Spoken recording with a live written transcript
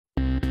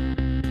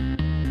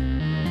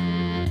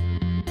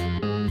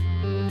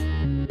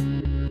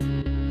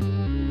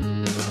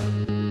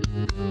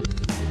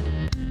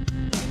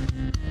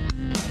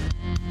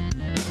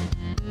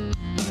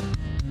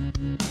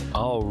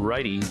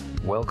Alrighty,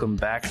 welcome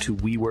back to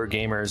We Were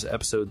Gamers,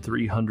 episode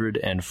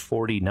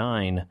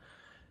 349.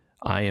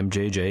 I am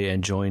JJ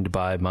and joined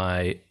by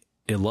my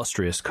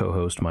illustrious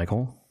co-host,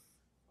 Michael.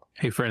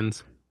 Hey,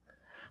 friends.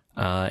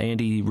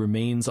 Andy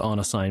remains on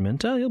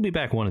assignment. He'll be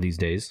back one of these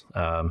days.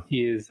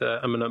 He is.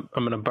 I'm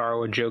gonna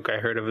borrow a joke I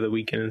heard over the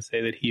weekend and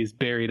say that he is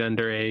buried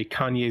under a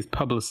Kanye's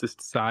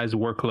publicist-sized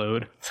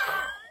workload.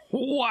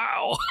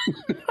 Wow,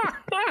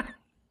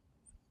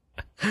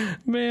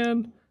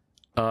 man.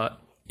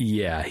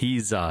 Yeah,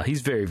 he's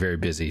very, very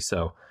busy.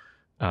 So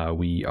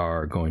we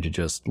are going to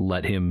just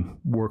let him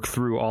work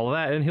through all of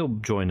that, and he'll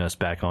join us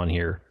back on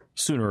here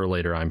sooner or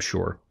later, I'm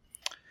sure.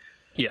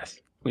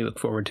 Yes, we look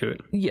forward to it.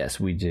 Yes,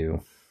 we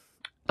do.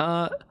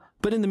 But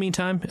in the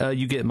meantime,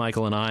 you get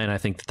Michael and I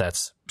think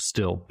that's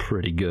still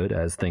pretty good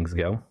as things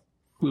go.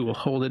 We will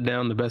hold it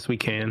down the best we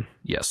can.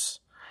 Yes.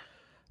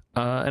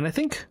 And I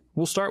think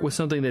we'll start with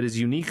something that is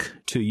unique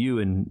to you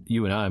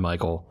and I,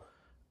 Michael.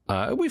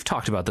 We've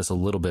talked about this a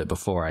little bit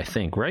before, I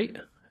think, right?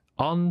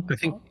 I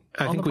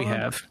think we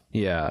have.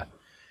 Yeah.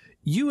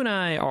 You and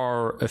I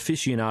are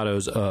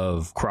aficionados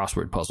of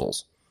crossword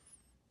puzzles.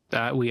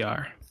 That we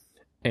are.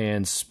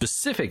 And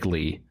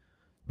specifically,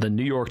 the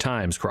New York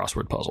Times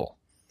crossword puzzle.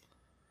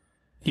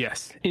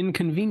 Yes. In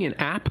convenient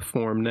app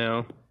form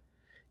now.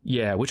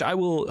 Yeah, which I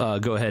will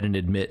go ahead and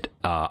admit,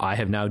 I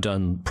have now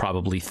done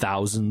probably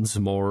thousands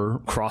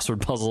more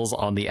crossword puzzles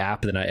on the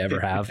app than I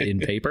ever have in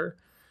paper.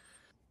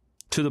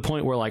 To the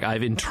point where, like,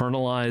 I've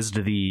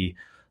internalized the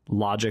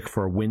logic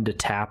for when to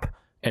tap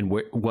and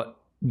what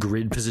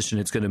grid position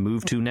it's going to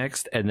move to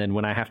next. And then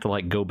when I have to,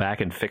 like, go back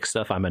and fix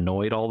stuff, I'm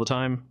annoyed all the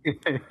time.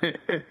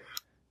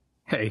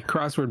 Hey,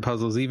 crossword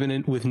puzzles,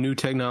 even with new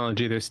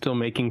technology, they're still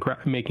making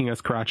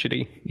us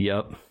crotchety.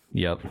 Yep.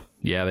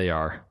 Yeah, they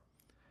are.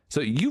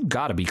 So you've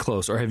got to be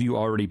close, or have you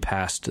already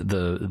passed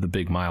the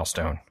big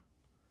milestone?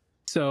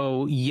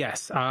 So,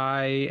 yes,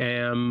 I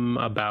am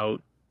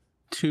about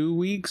 2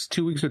 weeks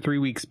or 3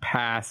 weeks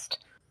past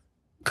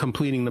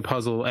completing the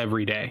puzzle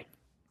every day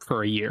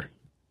for a year.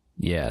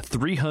 Yeah,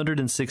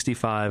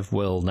 365,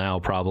 well, now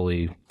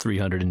probably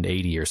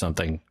 380 or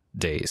something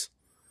days.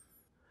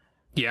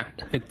 Yeah,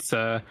 it's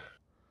a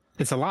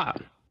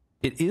lot.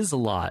 It is a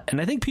lot. And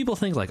I think people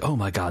think like, oh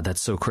my God,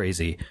 that's so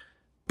crazy.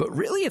 But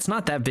really, it's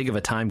not that big of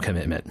a time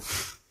commitment.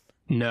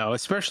 No,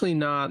 especially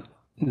not,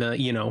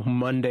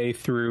 Monday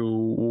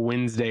through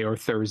Wednesday or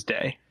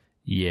Thursday.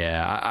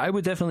 Yeah, I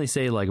would definitely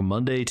say like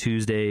Monday,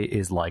 Tuesday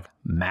is like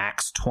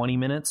max 20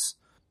 minutes.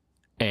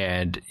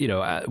 And,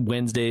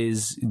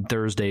 Wednesdays,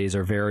 Thursdays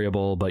are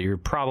variable, but you're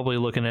probably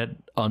looking at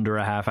under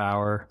a half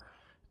hour.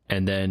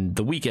 And then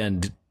the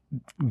weekend,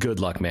 good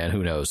luck, man.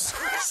 Who knows?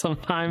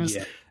 Sometimes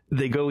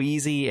they go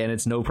easy and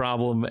it's no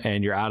problem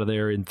and you're out of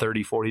there in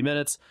 30, 40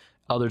 minutes.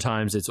 Other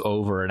times it's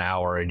over an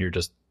hour and you're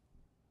just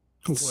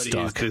stuck.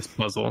 What is this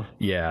puzzle?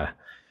 Yeah.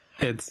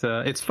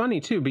 It's funny,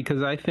 too,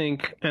 because I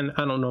think, and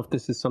I don't know if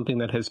this is something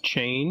that has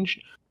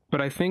changed, but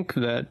I think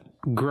that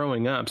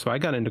growing up, so I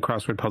got into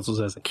crossword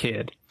puzzles as a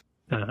kid.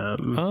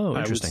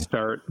 Interesting.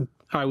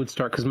 I would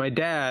start because my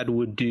dad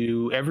would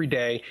do, every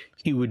day,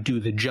 he would do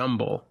the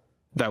jumble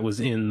that was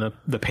in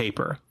the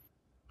paper.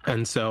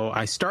 And so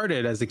I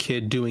started as a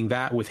kid doing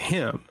that with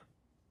him.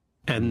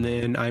 And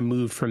then I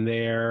moved from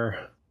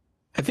there.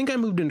 I think I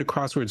moved into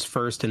crosswords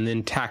first and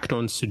then tacked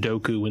on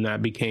Sudoku when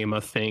that became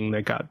a thing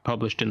that got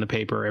published in the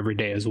paper every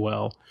day as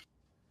well.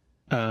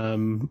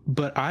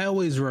 But I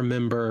always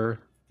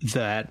remember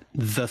that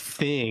the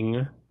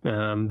thing,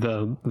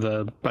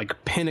 the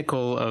like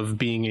pinnacle of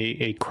being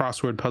a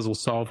crossword puzzle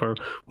solver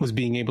was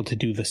being able to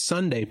do the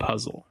Sunday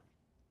puzzle.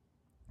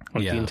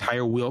 Like the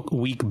entire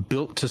week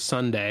built to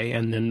Sunday,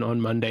 and then on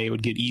Monday it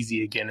would get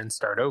easy again and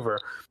start over.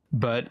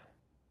 But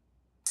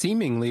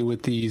seemingly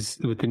with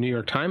the New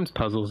York Times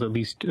puzzles, at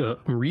least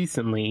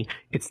recently,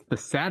 it's the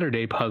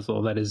Saturday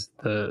puzzle that is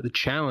the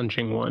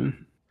challenging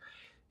one.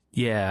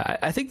 Yeah,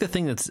 I think the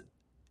thing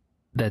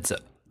that's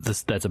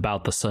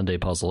about the Sunday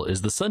puzzle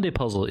is the Sunday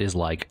puzzle is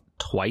like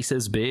twice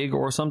as big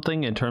or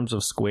something in terms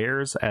of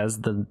squares as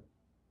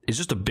it's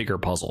just a bigger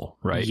puzzle,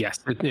 right? Yes,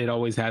 it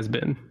always has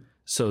been.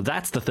 So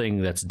that's the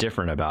thing that's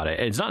different about it.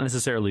 It's not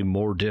necessarily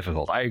more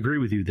difficult. I agree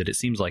with you that it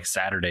seems like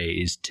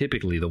Saturday is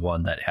typically the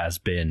one that has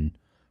been,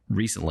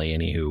 recently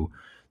anywho,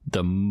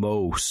 the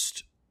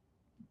most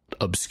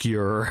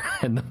obscure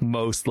and the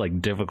most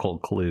like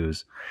difficult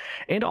clues.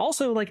 And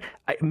also like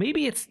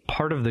maybe it's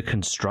part of the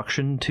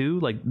construction too.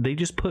 Like they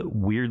just put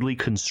weirdly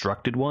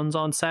constructed ones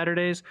on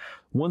Saturdays,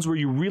 ones where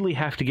you really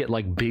have to get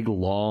like big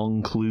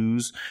long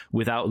clues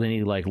without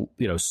any like,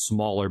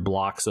 smaller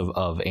blocks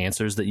of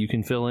answers that you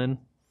can fill in.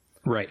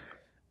 Right.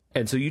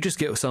 And so you just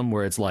get some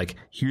where it's like,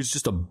 here's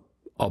just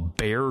a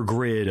bare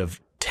grid of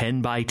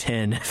 10 by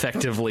 10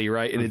 effectively,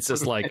 right? And it's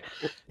just like,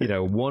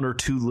 one or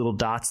two little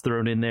dots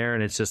thrown in there.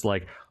 And it's just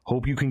like,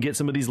 hope you can get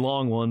some of these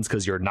long ones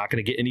because you're not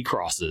going to get any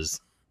crosses.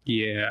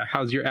 Yeah.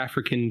 How's your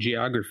African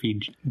geography,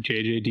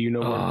 JJ? Do you know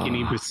where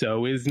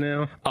Guinea-Bissau is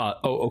now?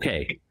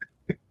 Okay.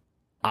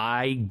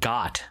 I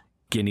got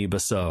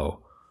Guinea-Bissau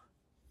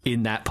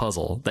in that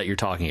puzzle that you're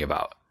talking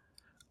about.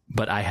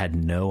 but I had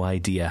no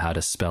idea how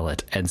to spell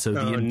it. And so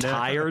the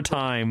entire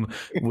time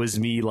was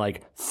me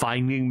like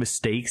finding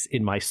mistakes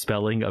in my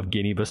spelling of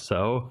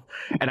Guinea-Bissau.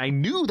 And I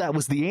knew that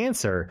was the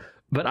answer,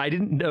 but I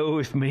didn't know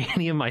if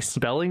any of my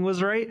spelling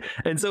was right.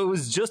 And so it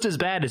was just as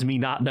bad as me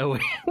not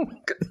knowing.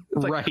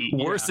 Like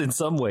worse in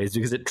some ways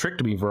because it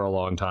tricked me for a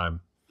long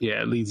time.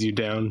 Yeah, it leads you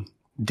down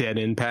dead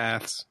end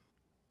paths.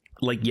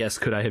 Like, yes,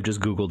 could I have just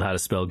Googled how to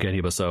spell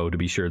Guinea-Bissau to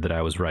be sure that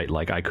I was right?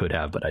 Like, I could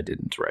have, but I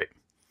didn't, right?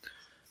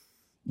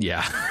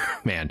 Yeah,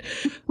 man.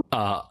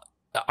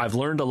 I've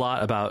learned a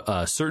lot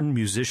about certain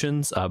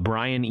musicians.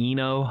 Brian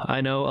Eno,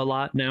 I know a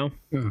lot now.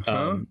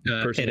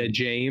 Etta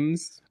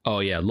James. Oh,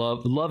 yeah,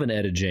 loving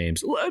Etta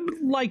James.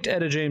 Liked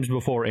Etta James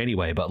before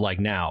anyway, but like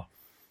now,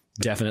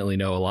 definitely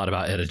know a lot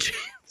about Etta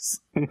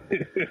James.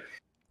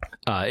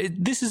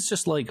 This is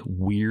just like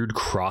weird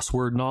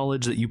crossword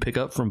knowledge that you pick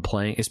up from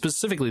playing,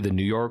 specifically the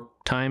New York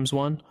Times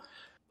one.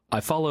 I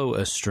follow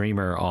a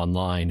streamer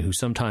online who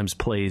sometimes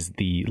plays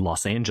the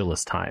Los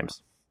Angeles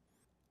Times.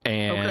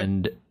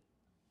 And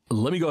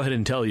let me go ahead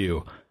and tell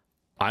you,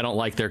 I don't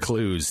like their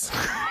clues.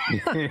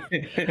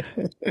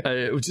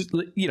 Just,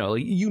 you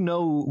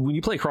know, when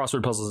you play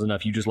crossword puzzles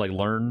enough, you just like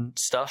learn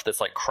stuff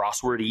that's like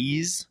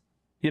crossword-ese,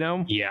 you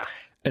know? Yeah.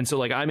 And so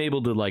like I'm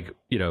able to like,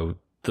 you know,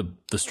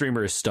 the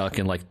streamer is stuck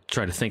and like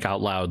try to think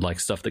out loud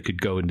like stuff that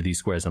could go into these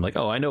squares. I'm like,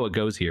 oh, I know what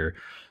goes here.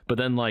 But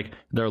then like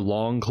their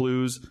long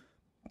clues,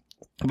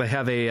 they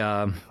have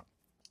a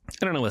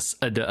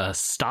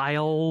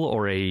style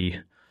or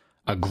a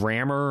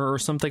grammar or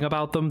something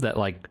about them that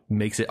like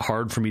makes it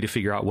hard for me to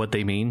figure out what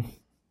they mean.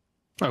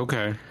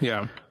 Okay.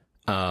 Yeah.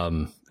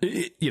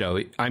 You know,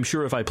 I'm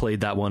sure if I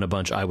played that one a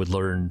bunch, I would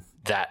learn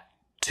that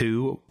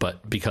too.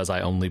 But because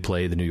I only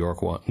play the New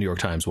York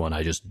Times one,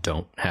 I just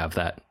don't have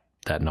that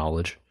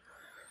knowledge.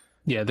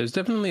 Yeah, there's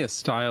definitely a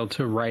style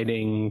to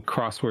writing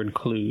crossword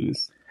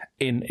clues.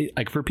 And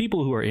like for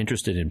people who are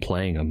interested in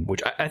playing them,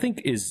 which I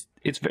think it's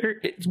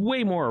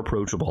way more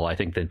approachable, I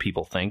think, than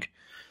people think.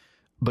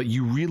 But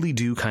you really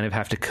do kind of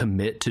have to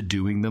commit to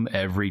doing them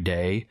every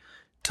day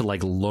to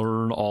like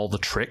learn all the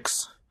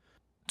tricks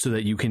so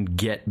that you can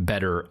get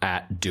better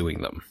at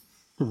doing them.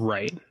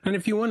 Right. And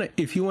if you want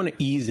to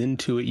ease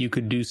into it, you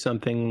could do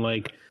something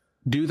like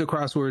do the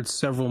crosswords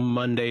several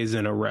Mondays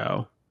in a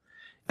row.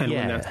 And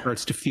when that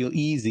starts to feel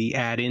easy,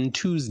 add in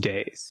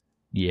Tuesdays.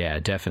 Yeah,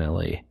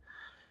 definitely.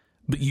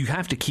 But you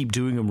have to keep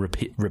doing them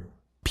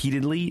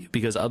repeatedly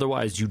because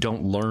otherwise you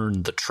don't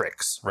learn the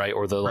tricks, right?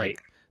 Or the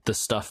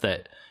stuff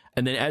that...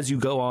 And then as you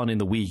go on in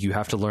the week, you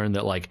have to learn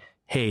that, like,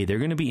 hey, they're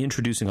going to be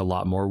introducing a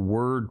lot more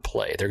word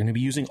play. They're going to be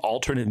using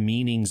alternate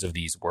meanings of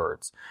these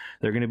words.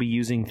 They're going to be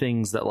using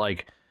things that,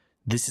 like,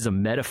 this is a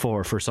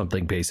metaphor for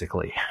something,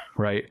 basically,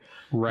 right?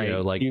 Right. You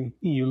know, like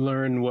you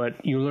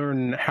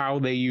learn how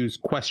they use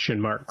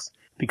question marks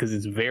because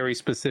it's very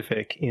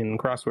specific in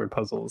crossword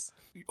puzzles.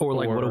 Or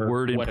like what a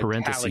word in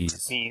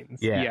parentheses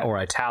means. Yeah, or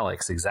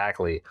italics,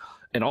 exactly.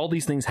 And all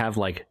these things have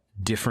like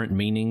different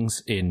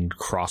meanings in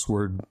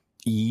crossword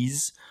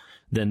ease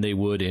than they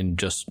would in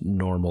just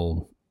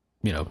normal,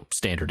 you know,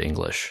 standard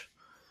English.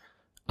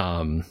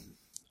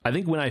 I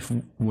think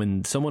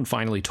when someone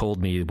finally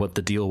told me what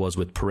the deal was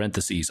with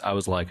parentheses, I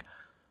was like,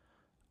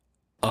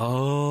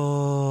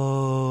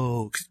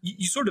 oh,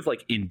 you sort of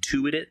like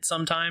intuit it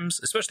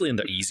sometimes, especially in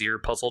the easier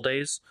puzzle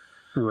days.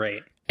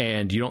 Right.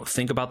 And you don't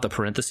think about the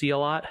parenthesis a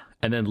lot.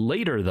 And then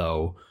later,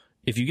 though,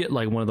 if you get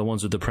like one of the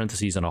ones with the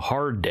parentheses on a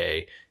hard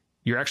day,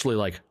 you're actually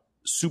like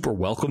super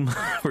welcome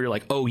where you're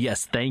like, oh,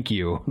 yes, thank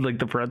you. Like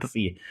the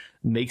parenthesis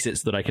makes it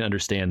so that I can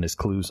understand this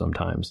clue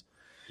sometimes.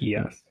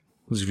 Yes.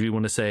 If you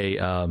want to say,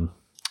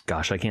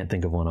 gosh, I can't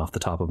think of one off the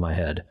top of my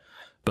head.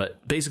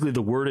 But basically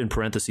the word in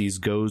parentheses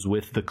goes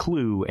with the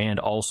clue and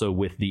also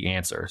with the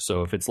answer.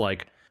 So if it's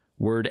like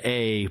word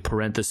A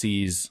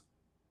parentheses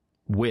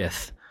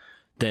with,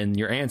 then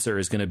your answer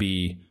is going to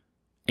be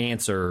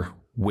answer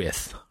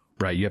with,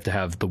 right? You have to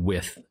have the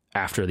with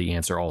after the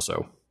answer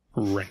also.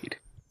 Right.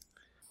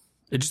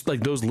 It's just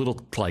like those little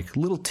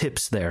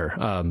tips there.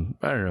 I don't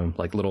know,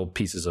 like little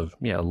pieces of,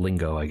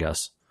 lingo, I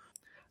guess.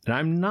 And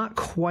I'm not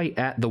quite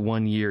at the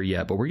 1 year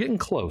yet, but we're getting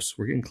close.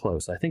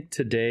 I think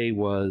today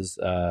was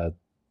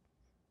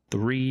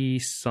 3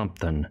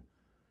 something.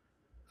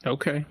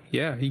 Okay.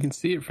 Yeah, you can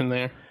see it from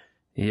there.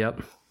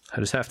 Yep. I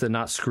just have to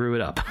not screw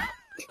it up.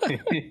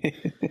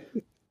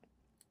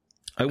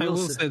 I will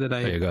say that go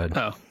ahead.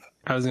 Oh,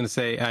 I was going to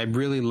say, I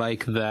really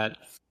like that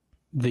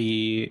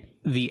the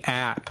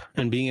app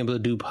and being able to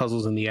do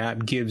puzzles in the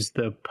app gives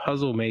the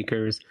puzzle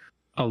makers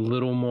a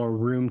little more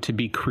room to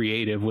be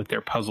creative with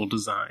their puzzle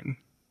design.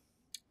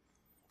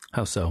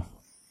 How so?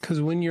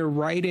 Because when you're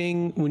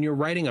writing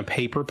a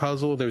paper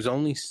puzzle, there's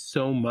only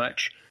so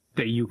much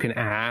that you can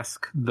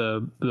ask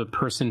the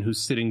person who's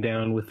sitting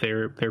down with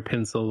their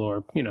pencil,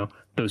 or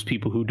those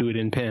people who do it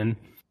in pen,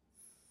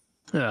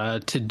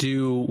 to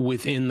do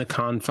within the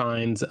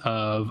confines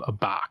of a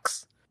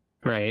box,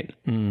 right?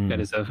 That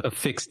is a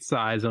fixed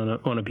size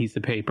on a piece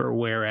of paper.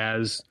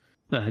 Whereas,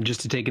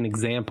 just to take an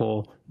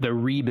example, the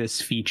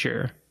Rebus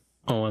feature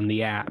on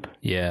the app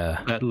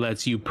Yeah. that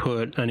lets you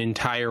put an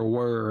entire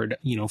word,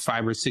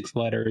 5 or 6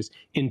 letters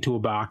into a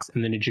box,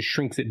 and then it just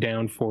shrinks it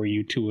down for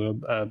you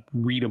to a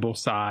readable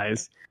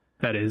size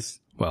that is.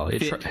 Well,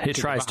 it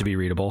tries to be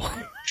readable.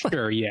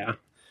 Sure, yeah.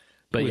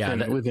 But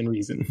within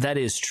reason. That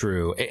is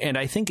true. And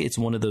I think it's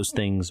one of those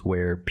things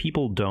where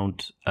people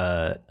don't,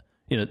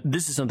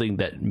 this is something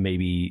that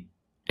maybe,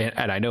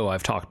 and I know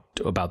I've talked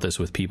about this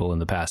with people in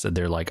the past, and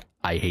they're like,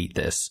 I hate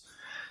this.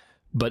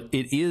 But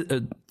it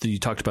is, you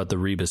talked about the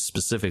rebus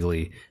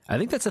specifically. I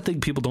think that's a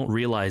thing people don't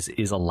realize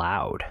is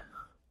allowed.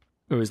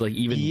 Or is like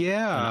even an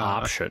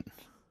option.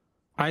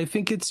 I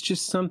think it's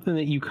just something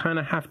that you kind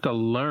of have to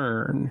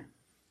learn.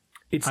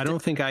 I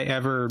don't think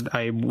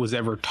I was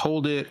ever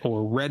told it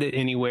or read it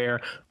anywhere.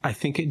 I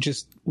think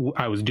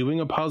I was doing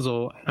a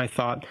puzzle and I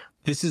thought,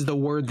 this is the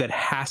word that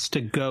has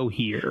to go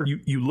here.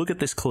 You look at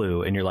this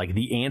clue and you're like,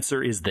 the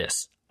answer is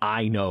this.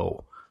 I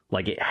know.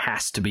 Like it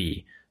has to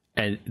be.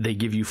 And they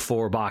give you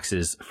 4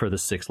 boxes for the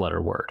 6-letter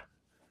word.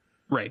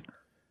 Right.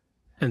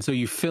 And so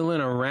you fill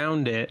in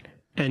around it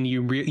and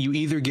you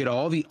either get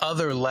all the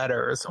other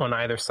letters on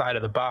either side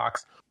of the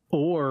box,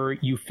 or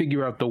you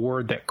figure out the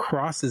word that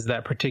crosses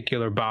that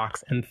particular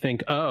box and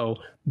think, oh,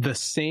 the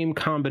same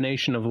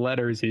combination of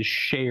letters is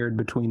shared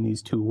between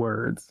these 2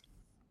 words.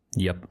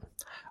 Yep.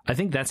 I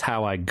think that's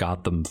how I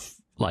got them,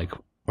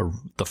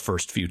 the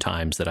first few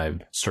times that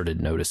I've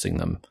started noticing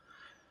them.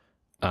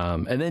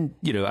 And then,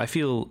 I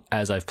feel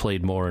as I've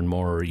played more and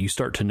more, you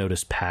start to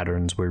notice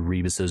patterns where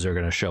rebuses are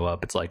going to show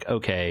up. It's like,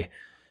 okay,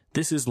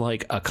 this is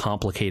like a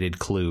complicated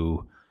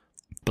clue,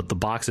 but the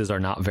boxes are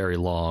not very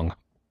long.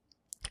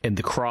 And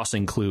the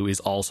crossing clue is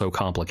also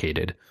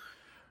complicated.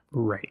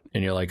 Right.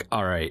 And you're like,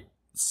 all right,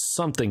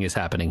 something is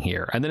happening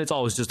here. And then it's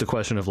always just a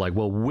question of like,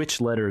 well, which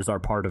letters are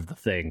part of the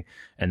thing?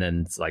 And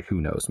then it's like,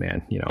 who knows,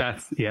 man?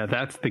 That's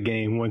the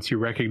game. Once you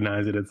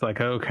recognize it, it's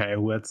like, okay,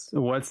 what's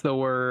the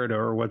word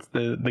or what's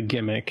the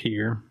gimmick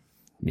here?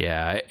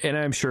 Yeah. And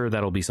I'm sure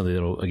that'll be something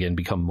that'll, again,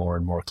 become more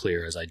and more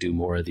clear as I do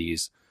more of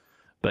these.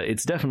 But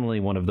it's definitely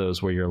one of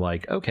those where you're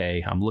like,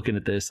 okay, I'm looking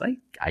at this.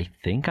 I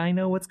think I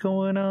know what's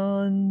going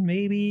on,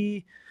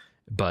 maybe.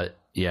 But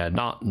yeah,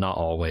 not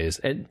always.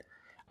 And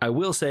I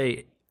will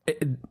say,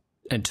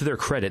 and to their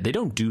credit, they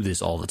don't do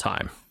this all the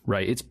time,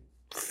 right? It's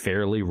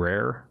fairly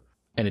rare.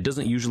 And it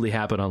doesn't usually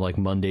happen on like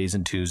Mondays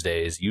and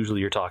Tuesdays.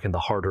 Usually you're talking the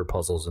harder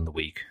puzzles in the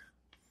week.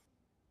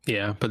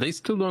 Yeah, but they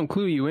still don't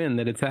clue you in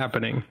that it's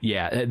happening.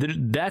 Yeah,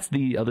 that's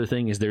the other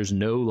thing is there's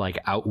no like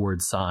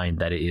outward sign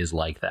that it is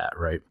like that,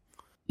 right?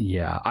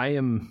 Yeah,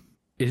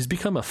 it has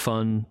become a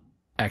fun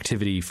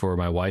activity for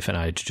my wife and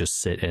I to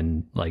just sit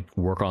and like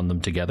work on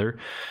them together,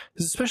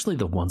 especially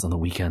the ones on the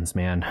weekends,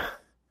 man.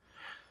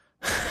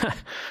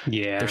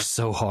 Yeah, they're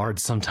so hard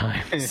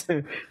sometimes.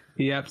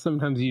 Yep,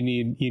 sometimes you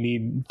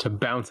need to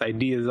bounce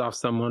ideas off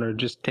someone or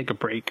just take a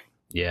break.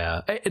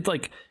 Yeah, it's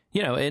like,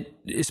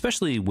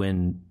 especially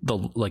when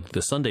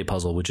the Sunday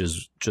puzzle, which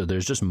is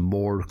there's just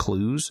more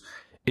clues.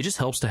 It just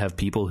helps to have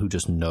people who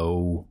just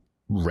know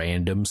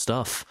random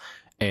stuff.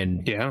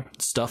 And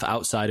stuff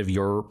outside of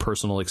your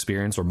personal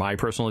experience or my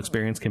personal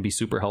experience can be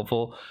super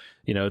helpful.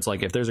 It's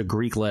like if there's a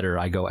Greek letter,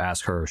 I go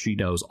ask her. She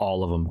knows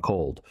all of them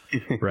cold,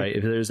 right?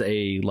 If there's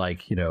a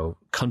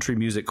country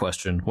music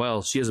question,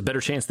 well, she has a better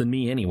chance than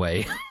me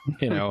anyway.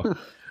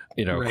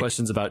 Right.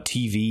 Questions about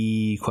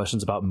TV,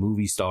 questions about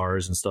movie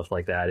stars and stuff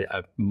like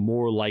that.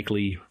 More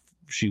likely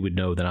she would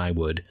know than I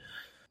would.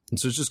 And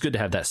so it's just good to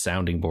have that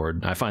sounding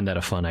board. I find that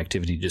a fun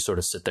activity to just sort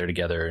of sit there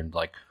together and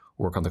like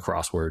work on the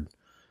crossword.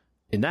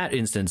 In that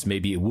instance,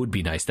 maybe it would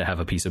be nice to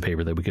have a piece of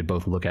paper that we could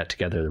both look at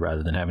together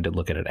rather than having to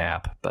look at an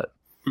app. But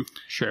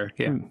sure,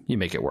 yeah, you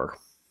make it work.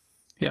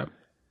 Yeah,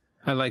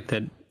 I like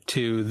that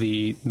too.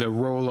 The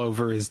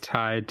rollover is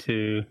tied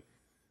to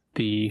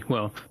the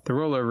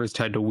rollover is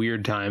tied to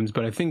weird times,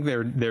 but I think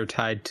they're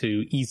tied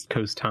to East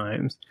Coast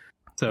times.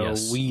 So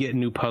we get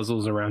new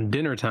puzzles around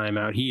dinner time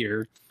out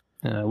here,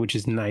 which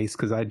is nice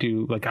because I'll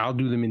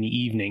do them in the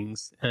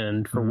evenings,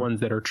 and for ones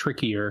that are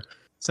trickier.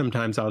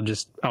 Sometimes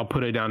I'll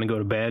put it down and go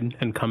to bed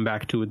and come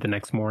back to it the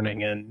next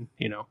morning and,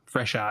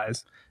 fresh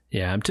eyes.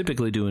 Yeah, I'm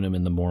typically doing them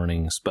in the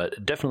mornings,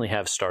 but definitely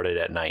have started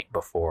at night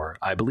before.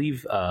 I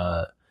believe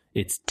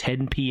it's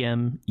 10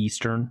 p.m.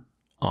 Eastern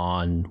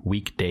on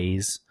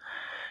weekdays.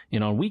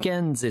 And on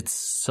weekends, it's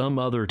some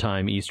other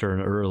time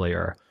Eastern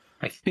earlier.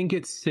 I think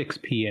it's 6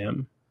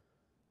 p.m.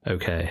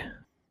 Okay.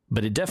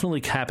 But it definitely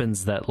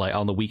happens that like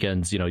on the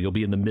weekends, you'll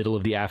be in the middle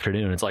of the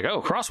afternoon. It's like,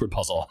 oh, crossword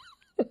puzzle.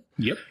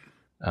 Yep.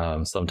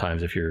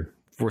 Sometimes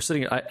we're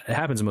sitting, it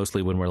happens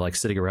mostly when we're like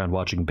sitting around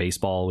watching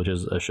baseball, which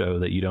is a show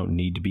that you don't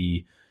need to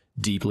be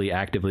deeply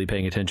actively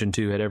paying attention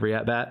to at every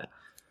at bat.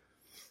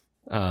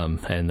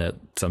 And that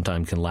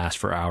sometimes can last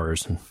for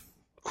hours, and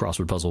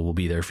crossword puzzle will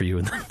be there for you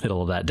in the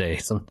middle of that day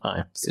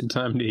sometimes. Good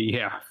time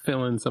to,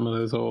 fill in some of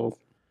those holes.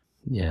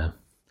 Yeah.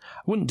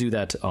 I wouldn't do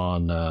that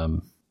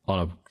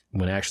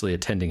when actually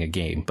attending a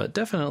game, but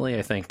definitely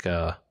I think,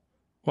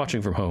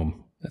 watching from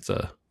home, that's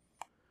a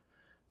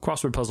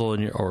crossword puzzle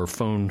or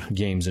phone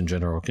games in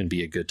general can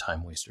be a good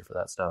time waster for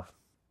that stuff.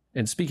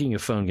 And speaking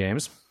of phone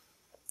games,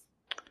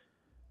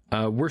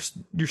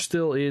 You're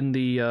still in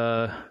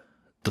the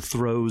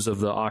throes of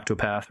the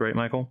Octopath, right,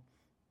 Michael?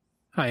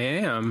 I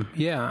am.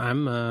 Yeah,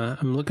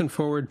 I'm looking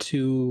forward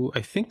to.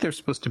 I think they're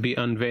supposed to be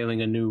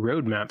unveiling a new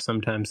roadmap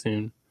sometime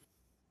soon.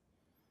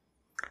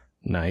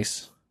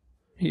 Nice.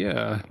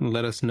 Yeah,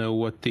 let us know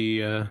what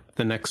the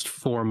next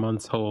 4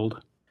 months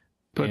hold.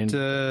 But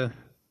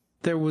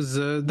there was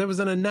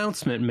an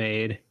announcement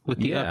made with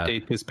the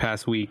update this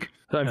past week.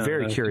 I'm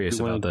very curious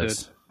about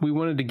this. We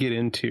wanted to get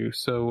into,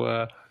 so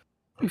let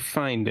me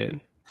find it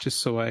just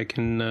so I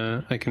can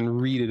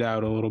read it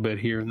out a little bit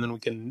here, and then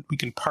we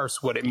can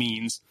parse what it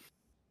means.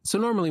 So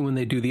normally when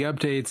they do the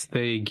updates,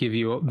 they give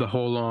you the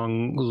whole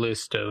long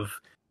list of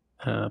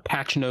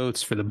patch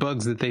notes for the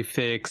bugs that they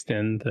fixed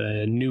and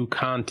the new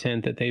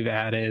content that they've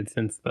added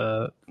since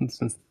the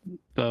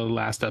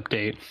last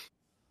update.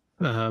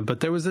 But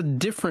there was a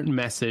different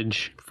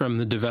message from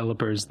the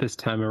developers this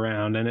time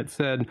around, and it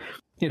said,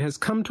 "It has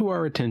come to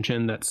our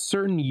attention that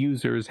certain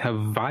users have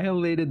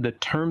violated the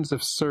terms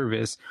of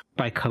service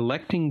by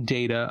collecting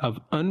data of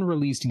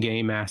unreleased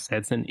game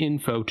assets and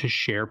info to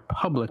share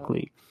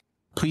publicly.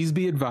 Please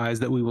be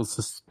advised that we will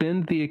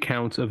suspend the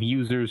accounts of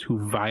users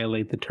who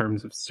violate the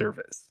terms of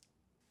service."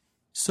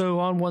 So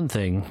on one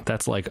thing,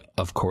 that's like,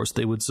 of course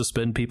they would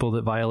suspend people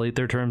that violate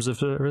their terms of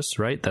service,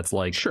 right? That's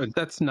like... Sure,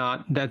 that's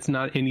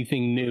not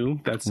anything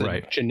new. That's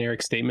a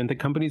generic statement that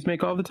companies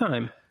make all the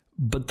time.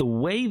 But the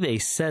way they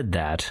said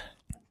that,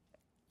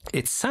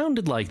 it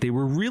sounded like they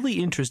were really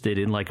interested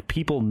in like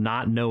people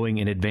not knowing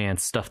in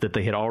advance stuff that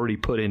they had already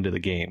put into the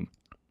game.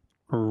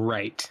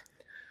 Right.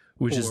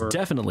 Which is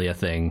definitely a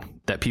thing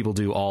that people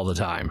do all the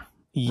time.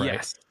 Right?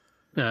 Yes.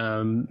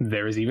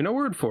 There is even a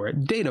word for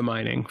it. Data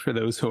mining, for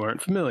those who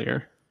aren't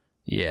familiar.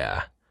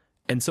 Yeah.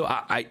 And so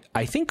I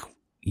think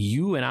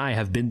you and I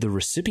have been the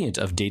recipient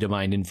of data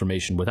mine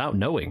information without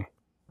knowing,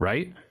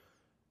 right?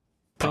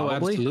 Probably.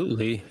 Oh,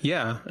 absolutely.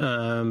 Yeah.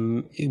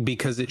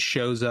 Because it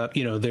shows up,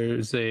 there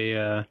is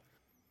a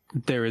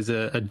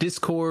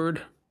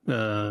Discord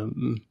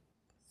that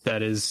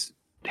is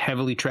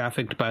heavily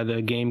trafficked by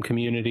the game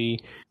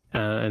community.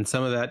 And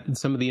some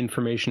of the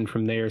information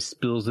from there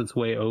spills its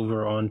way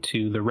over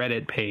onto the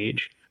Reddit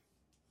page.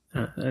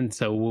 And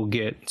so we'll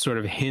get sort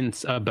of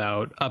hints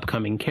about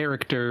upcoming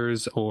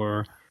characters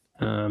or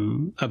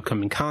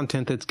upcoming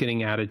content that's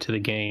getting added to the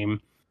game.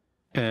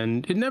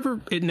 And it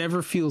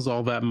never feels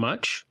all that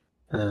much.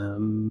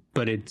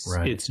 But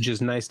it's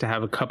just nice to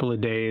have a couple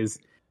of days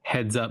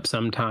heads up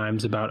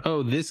sometimes about,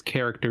 oh, this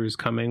character is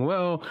coming.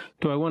 Well,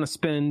 do I want to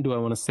spend? Do I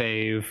want to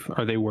save?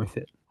 Are they worth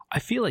it? I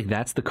feel like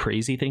that's the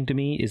crazy thing to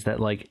me, is that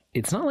like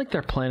it's not like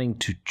they're planning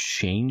to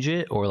change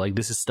it or like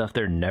this is stuff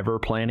they're never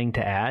planning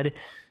to add.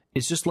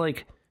 It's just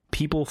like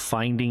people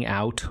finding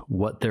out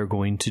what they're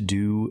going to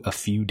do a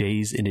few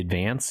days in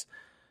advance,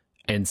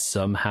 and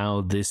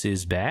somehow this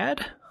is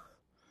bad.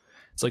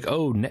 It's like,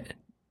 oh,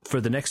 for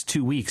the next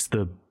 2 weeks,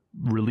 the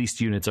released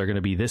units are going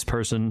to be this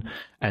person,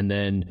 and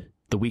then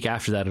the week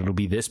after that, it'll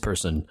be this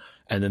person,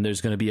 and then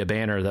there's going to be a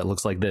banner that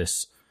looks like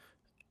this.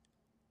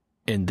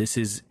 And this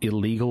is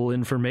illegal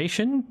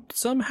information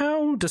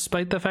somehow,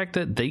 despite the fact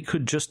that they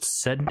could just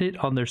send it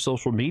on their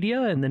social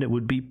media and then it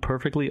would be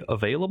perfectly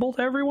available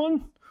to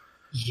everyone.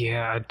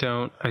 Yeah,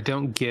 I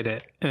don't get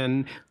it.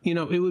 And,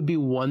 it would be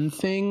one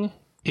thing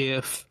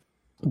if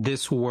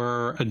this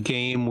were a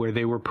game where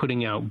they were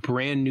putting out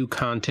brand new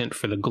content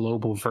for the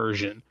global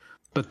version,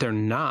 but they're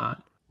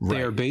not. Right.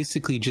 They're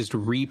basically just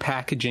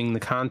repackaging the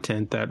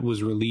content that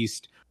was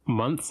released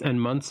months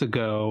and months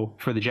ago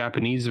for the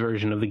Japanese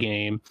version of the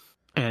game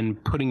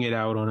and putting it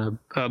out on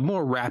a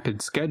more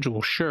rapid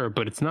schedule, sure,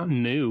 but it's not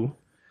new.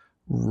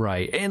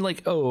 Right. And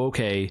like, oh,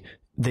 okay,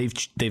 they've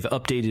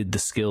updated the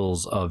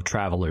skills of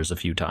travelers a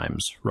few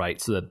times, right?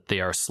 So that they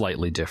are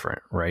slightly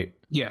different, right?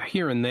 Yeah,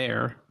 here and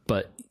there.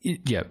 But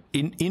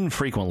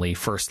infrequently,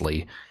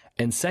 firstly.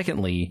 And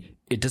secondly,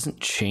 it doesn't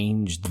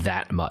change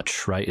that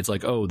much, right? It's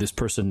like, oh, this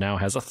person now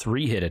has a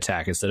 3-hit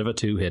attack instead of a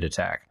 2-hit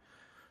attack.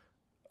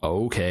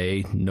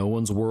 Okay, no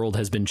one's world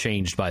has been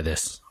changed by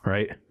this,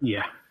 right?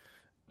 Yeah.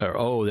 Or,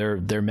 oh,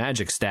 their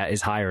magic stat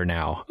is higher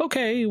now.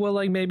 Okay, well,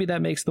 like maybe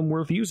that makes them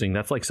worth using.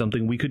 That's like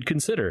something we could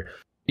consider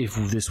if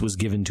this was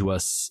given to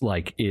us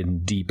like in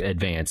deep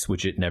advance,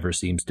 which it never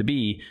seems to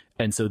be.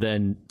 And so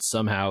then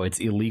somehow it's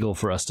illegal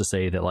for us to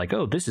say that like,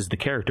 oh, this is the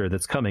character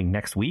that's coming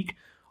next week.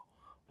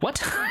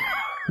 What?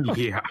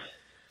 Yeah.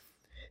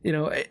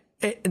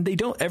 And they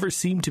don't ever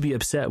seem to be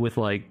upset with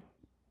like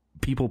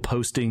people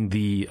posting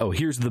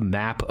here's the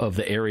map of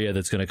the area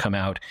that's going to come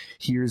out.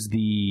 Here's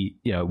the,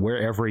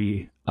 where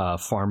every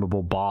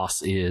farmable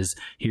boss is.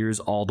 Here's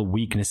all the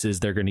weaknesses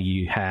they're going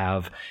to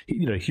have.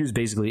 Here's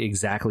basically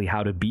exactly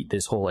how to beat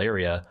this whole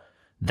area.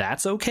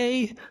 That's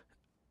okay,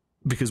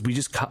 because we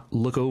just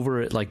look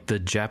over at like the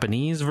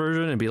Japanese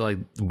version and be like,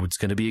 it's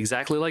going to be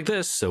exactly like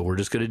this, so we're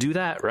just going to do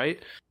that, right?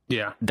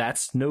 Yeah.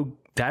 That's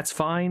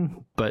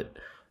fine, but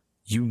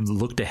you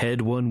looked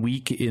ahead 1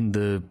 week in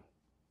the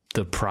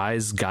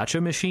prize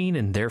gacha machine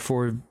and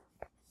therefore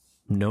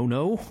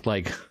no,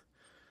 like...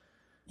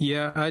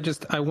 Yeah,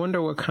 I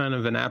wonder what kind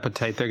of an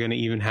appetite they're going to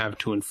even have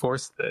to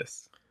enforce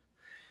this.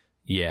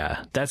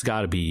 Yeah, that's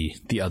got to be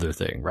the other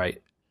thing,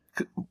 right?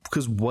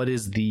 Because what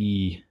is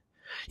the,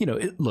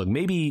 look,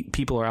 maybe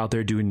people are out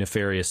there doing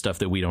nefarious stuff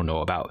that we don't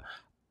know about.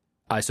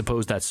 I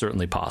suppose that's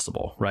certainly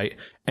possible, right?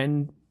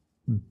 And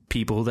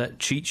people that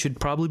cheat should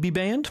probably be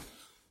banned.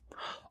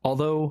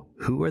 Although,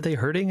 who are they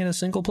hurting in a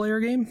single player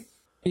game?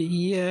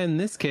 Yeah, in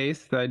this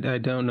case, I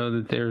don't know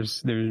that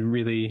there's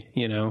really,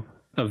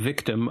 a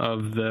victim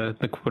of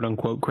the quote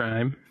unquote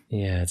crime.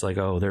 Yeah, it's like,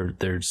 oh,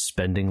 they're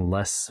spending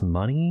less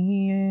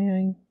money,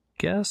 I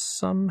guess,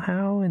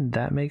 somehow, and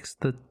that makes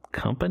the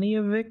company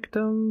a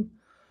victim.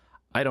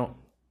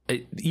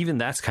 Even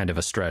that's kind of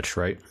a stretch,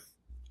 right?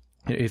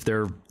 If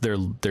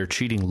they're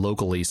cheating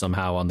locally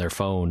somehow on their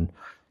phone,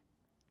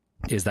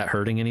 is that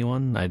hurting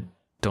anyone? I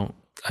don't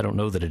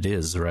know that it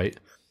is, right?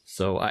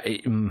 So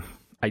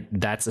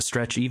that's a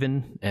stretch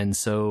even. And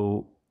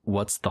so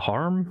what's the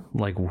harm?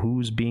 Like,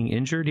 who's being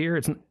injured here?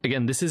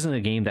 This isn't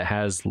a game that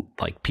has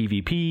like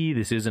PvP.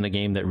 This isn't a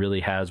game that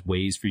really has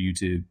ways for you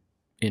to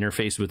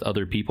interface with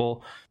other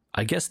people.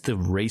 I guess the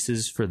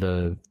races for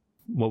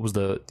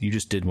you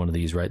just did one of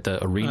these, right?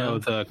 The arena? Oh,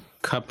 the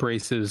cup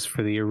races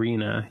for the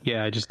arena.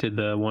 Yeah, I just did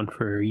the one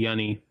for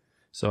Yunny.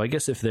 So I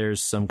guess if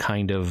there's some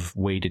kind of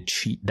way to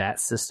cheat that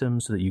system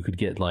so that you could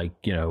get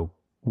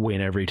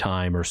win every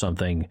time or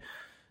something,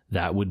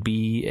 that would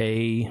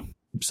be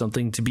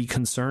something to be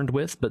concerned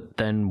with. But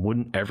then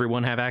wouldn't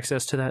everyone have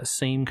access to that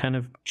same kind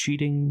of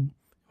cheating? In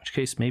which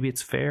case maybe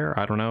it's fair.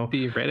 I don't know.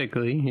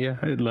 Theoretically, yeah,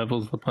 it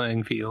levels the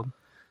playing field.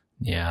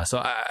 Yeah,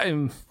 so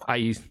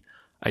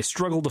I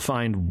struggle to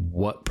find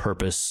what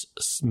purpose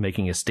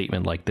making a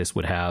statement like this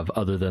would have,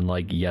 other than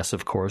yes,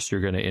 of course,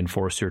 you're going to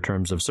enforce your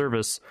terms of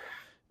service.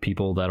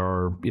 People that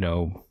are,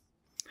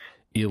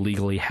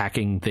 illegally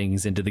hacking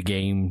things into the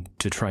game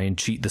to try and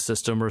cheat the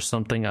system or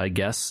something, I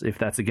guess, if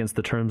that's against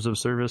the terms of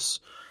service,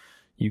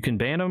 you can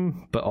ban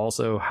them. But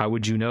also, how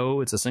would you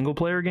know it's a single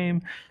player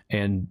game?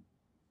 And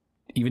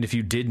even if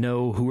you did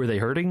know, who are they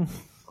hurting?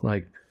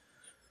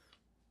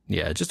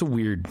 Just a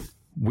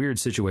weird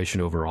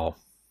situation overall.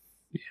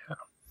 Yeah,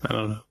 I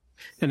don't know.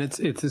 And it's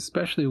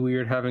especially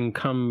weird having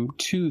come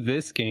to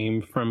this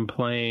game from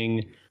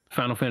playing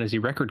Final Fantasy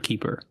Record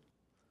Keeper.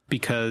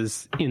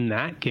 Because in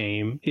that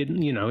game, it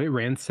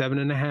ran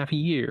 7.5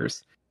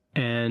 years,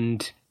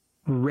 and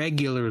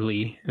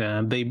regularly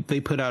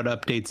they put out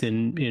updates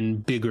in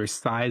bigger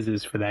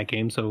sizes for that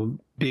game. So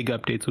big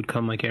updates would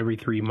come every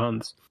 3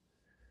 months.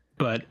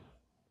 But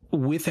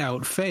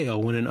without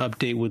fail, when an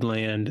update would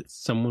land,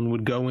 someone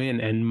would go in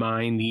and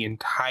mine the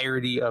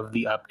entirety of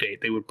the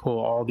update. They would pull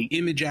all the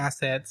image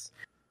assets,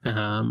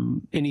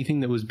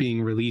 anything that was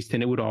being released,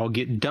 and it would all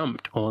get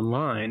dumped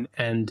online.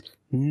 And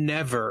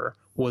never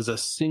was a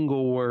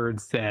single word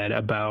said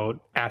about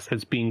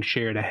assets being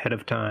shared ahead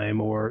of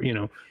time or,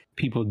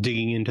 people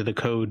digging into the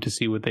code to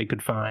see what they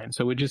could find.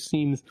 So it just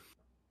seems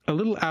a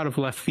little out of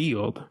left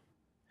field.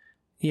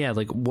 Yeah,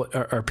 what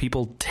are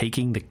people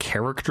taking the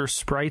character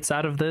sprites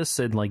out of this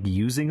and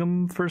using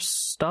them for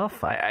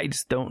stuff? I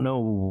just don't know.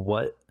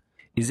 What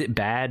is it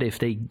bad if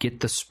they get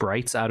the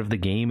sprites out of the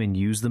game and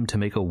use them to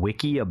make a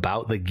wiki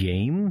about the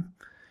game?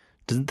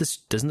 Doesn't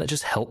that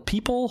just help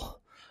people?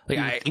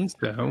 I think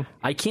so.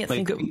 I can't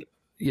think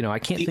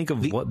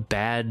of what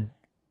bad,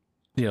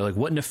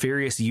 what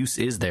nefarious use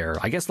is there?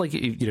 I guess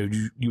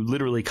you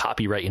literally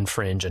copyright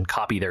infringe and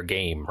copy their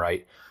game,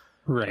 right?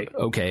 Right.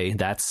 Okay,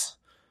 that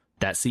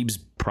seems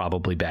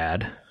probably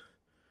bad.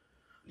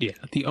 Yeah.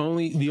 The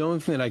only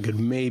thing that I could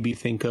maybe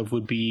think of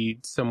would be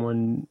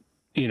someone,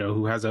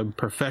 who has a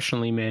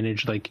professionally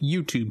managed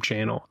YouTube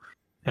channel,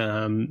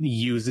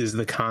 uses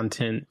the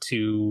content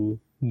to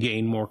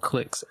gain more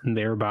clicks and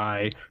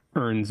thereby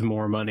earns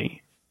more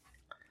money.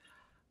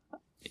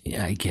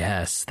 Yeah, I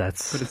guess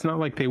that's... But it's not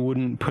like they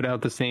wouldn't put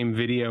out the same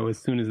video as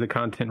soon as the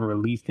content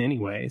released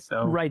anyway,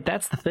 so... Right,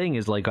 that's the thing,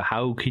 is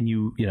how can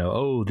you,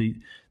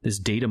 this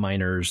data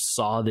miner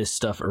saw this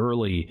stuff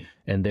early,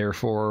 and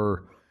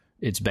therefore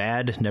it's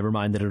bad, never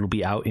mind that it'll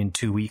be out in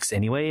 2 weeks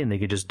anyway, and they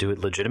could just do it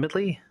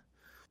legitimately?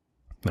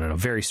 I don't know,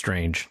 very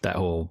strange, that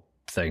whole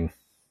thing.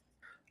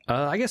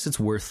 I guess it's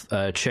worth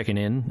checking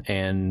in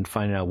and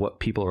finding out what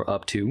people are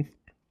up to.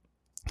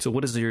 So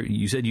what is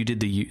you said you did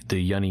the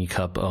Yunny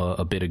Cup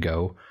a bit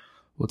ago.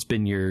 What's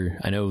been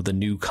I know the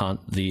new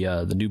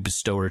the new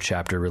Bestower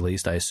chapter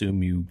released. I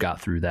assume you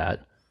got through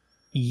that.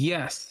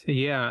 Yes.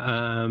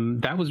 Yeah.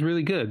 That was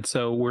really good.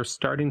 So we're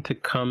starting to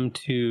come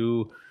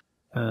to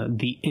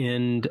the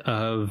end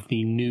of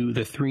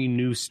the 3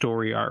 new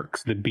story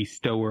arcs, the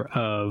Bestower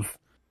of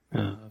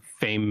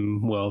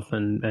Fame, Wealth,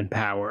 and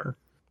Power.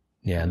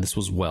 Yeah, and this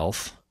was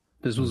Wealth.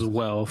 This was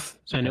Wealth,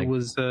 and it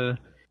was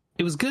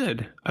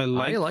good. I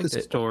liked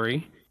the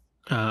story.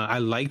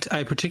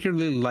 I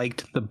particularly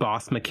liked the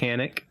boss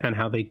mechanic and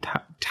how they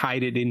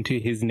tied it into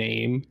his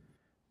name.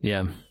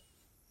 Yeah.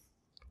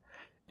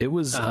 It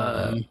was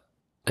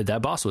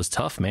that boss was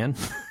tough, man.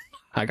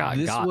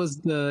 This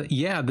was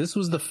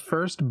the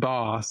first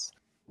boss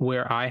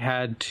where I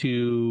had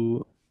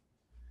to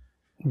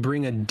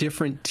bring a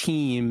different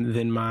team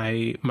than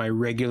my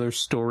regular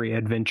story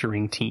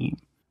adventuring team.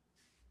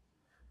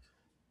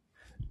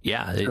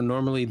 Yeah. So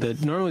normally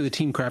the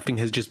team crafting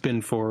has just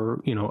been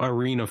for,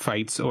 arena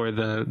fights or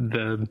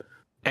the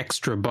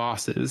extra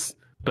bosses.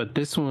 But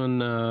this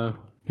one,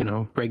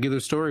 regular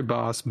story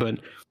boss, but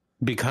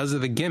because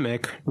of the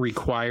gimmick,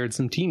 required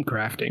some team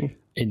crafting.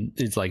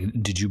 It's like,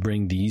 did you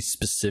bring these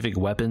specific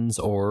weapons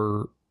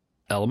or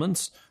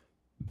elements?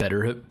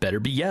 Better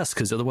be yes,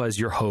 because otherwise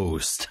you're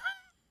hosed.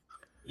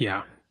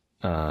 Yeah.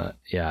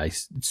 It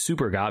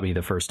super got me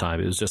the first time.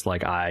 It was just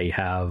like, I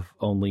have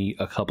only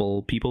a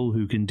couple people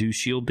who can do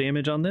shield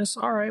damage on this.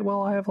 All right,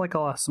 well, I have like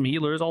some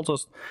healers. I'll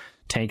just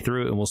tank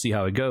through it and we'll see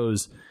how it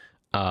goes.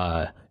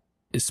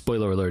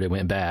 Spoiler alert, it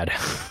went bad.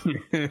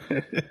 We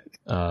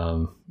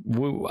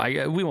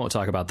won't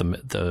talk about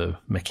the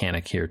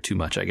mechanic here too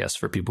much, I guess,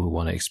 for people who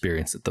want to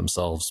experience it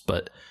themselves.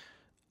 But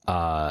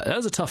that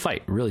was a tough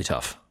fight, really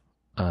tough.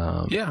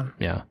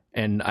 Yeah,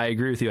 and I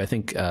agree with you. I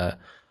think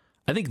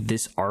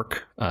this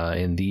arc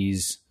and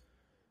these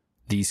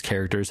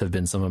characters have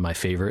been some of my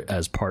favorite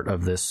as part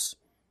of these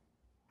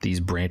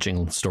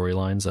branching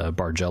storylines.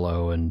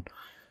 Bargello and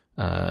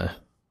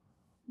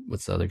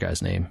what's the other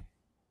guy's name?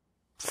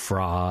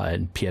 Fra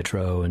and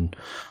Pietro and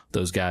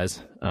those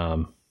guys.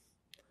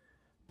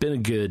 Been a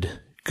good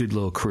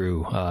little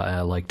crew.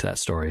 I liked that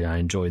story. I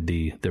enjoyed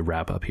the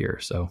wrap up here.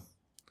 So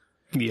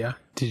yeah.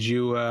 Did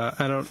you? I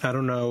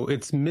don't know.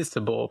 It's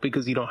missable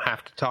because you don't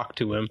have to talk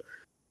to him.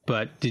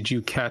 But did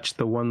you catch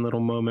the one little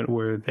moment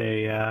where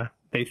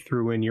they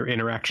threw in your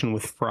interaction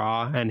with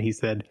Fra and he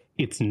said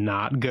it's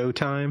not go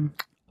time?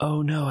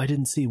 Oh no, I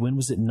didn't see. When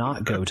was it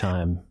not go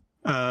time?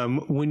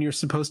 When you're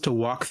supposed to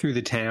walk through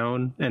the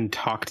town and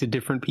talk to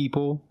different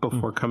people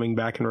before coming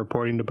back and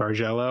reporting to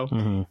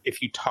Bargello,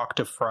 if you talk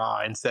to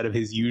Fra instead of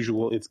his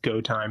usual it's go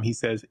time, he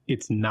says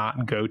it's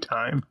not go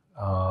time.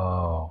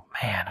 Oh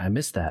man, I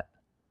missed that.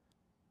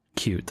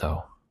 Cute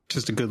though.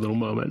 Just a good little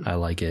moment. I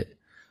like it.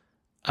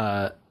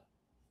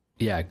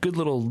 Yeah, good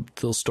little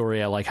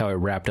story. I like how it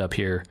wrapped up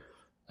here.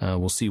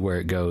 We'll see where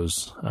it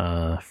goes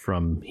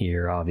from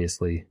here,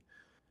 obviously.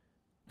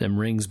 Them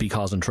rings be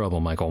causing trouble,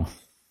 Michael.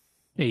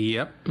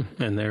 Yep,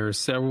 and there are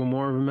several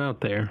more of them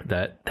out there.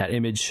 That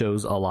image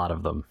shows a lot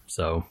of them,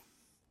 so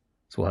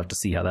we'll have to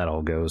see how that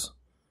all goes.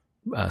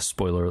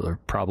 Spoiler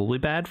alert, probably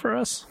bad for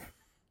us.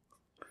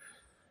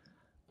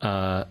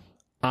 I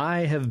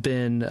have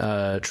been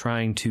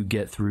trying to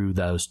get through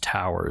those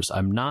towers.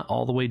 I'm not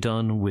all the way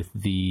done with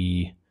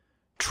the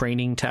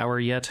training tower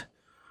yet.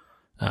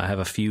 I have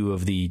a few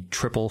of the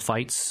triple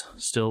fights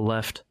still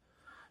left.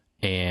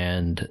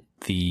 And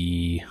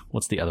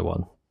what's the other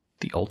one?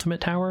 The ultimate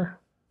tower?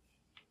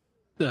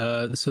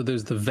 So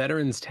there's the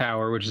Veterans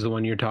Tower, which is the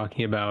one you're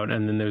talking about,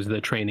 and then there's the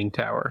Training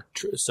Tower.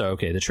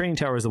 The Training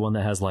Tower is the one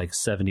that has like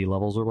 70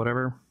 levels or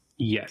whatever?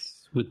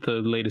 Yes. With the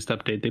latest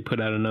update, they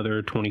put out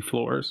another 20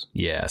 floors.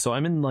 Yeah, so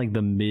I'm in like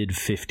the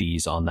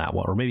mid-50s on that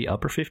one, or maybe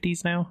upper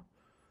 50s now.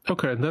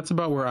 Okay, that's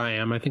about where I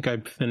am. I think I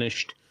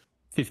finished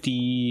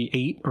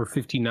 58 or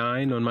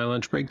 59 on my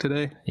lunch break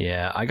today.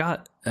 Yeah, I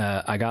got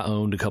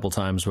owned a couple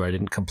times where I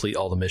didn't complete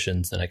all the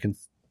missions, and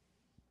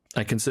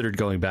I considered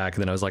going back,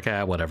 and then I was like,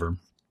 whatever.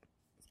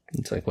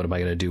 It's like, what am I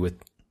going to do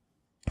with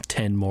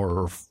 10 more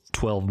or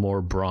 12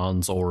 more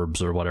bronze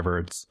orbs or whatever?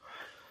 It's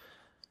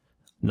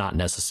not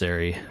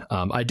necessary.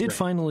 I did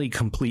finally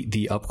complete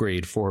the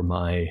upgrade for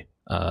my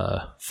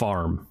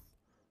farm,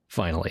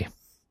 finally.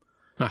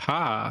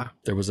 Aha.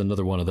 There was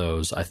another one of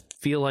those. I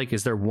feel like,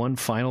 is there one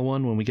final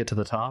one when we get to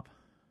the top?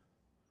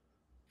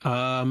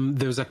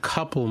 There's a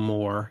couple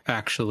more,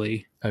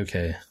 actually.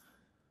 Okay.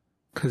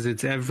 Because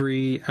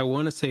I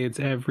want to say it's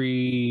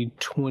every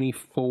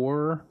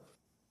 24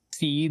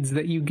 seeds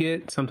that you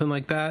get, something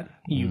like that.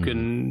 You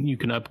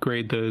can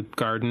upgrade the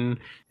garden,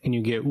 and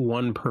you get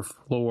one per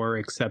floor,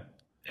 except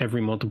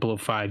every multiple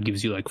of 5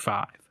 gives you like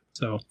 5.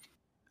 So,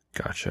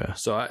 gotcha.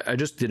 So I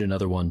just did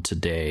another one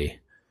today.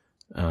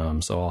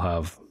 So I'll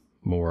have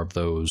more of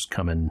those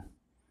coming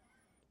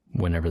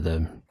whenever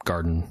the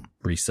garden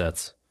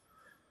resets.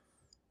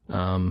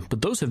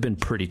 But those have been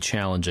pretty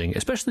challenging,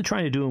 especially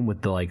trying to do them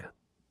with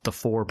the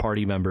 4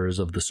 party members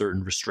of the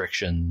certain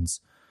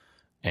restrictions,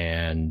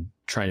 and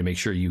trying to make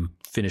sure you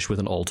finish with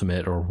an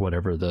ultimate or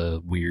whatever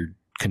the weird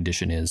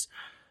condition is.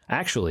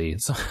 Actually,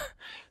 some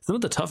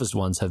of the toughest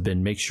ones have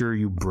been make sure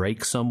you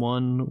break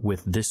someone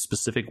with this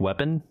specific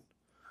weapon.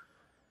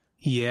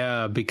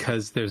 Yeah,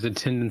 because there's a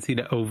tendency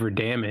to over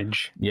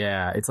damage.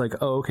 Yeah, it's like,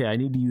 oh, okay, I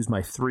need to use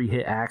my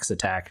 3-hit axe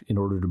attack in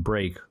order to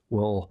break.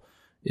 Well,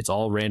 it's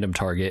all random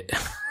target.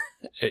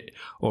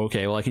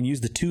 Okay, well, I can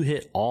use the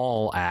 2-hit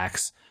all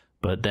axe,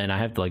 but then I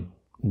have to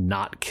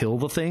not kill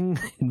the thing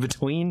in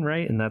between,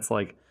 right? And that's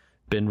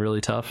been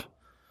really tough.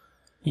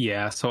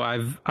 Yeah, so I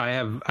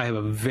have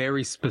a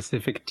very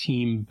specific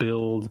team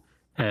build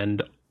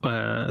and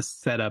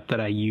setup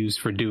that I use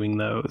for doing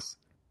those.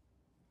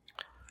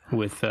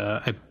 With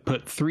I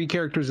put 3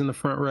 characters in the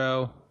front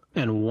row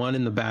and 1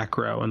 in the back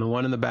row, and the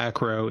one in the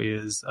back row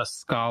is a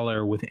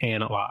scholar with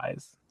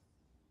Analyze.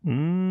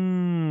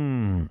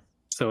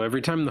 So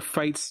every time the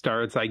fight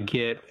starts, I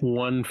get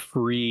 1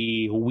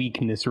 free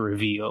weakness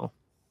reveal.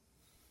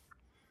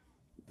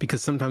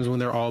 because sometimes when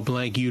they're all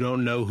blank, you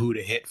don't know who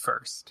to hit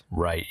first.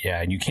 Right,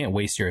 yeah, and you can't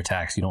waste your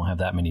attacks. You don't have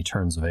that many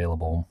turns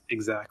available.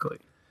 Exactly.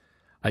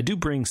 I do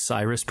bring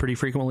Cyrus pretty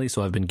frequently,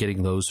 so I've been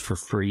getting those for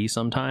free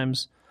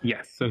sometimes.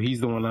 Yes, so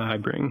he's the one that I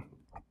bring.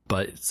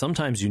 But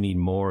sometimes you need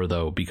more,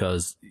 though,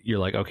 because you're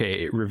like,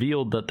 okay, it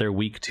revealed that they're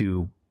weak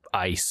to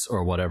ice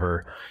or whatever.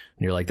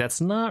 And you're like,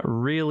 that's not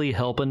really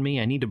helping me.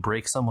 I need to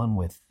break someone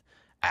with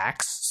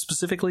axe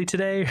specifically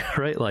today,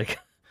 right? Like,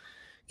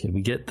 can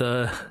we get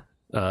the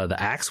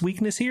axe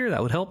weakness here?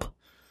 That would help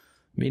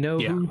me know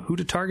who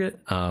to target.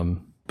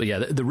 But yeah,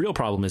 the real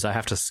problem is I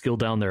have to skill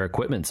down their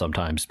equipment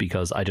sometimes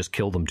because I just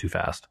kill them too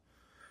fast.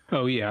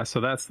 Oh yeah, so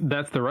that's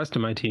the rest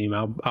of my team.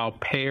 I'll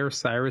pair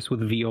Cyrus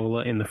with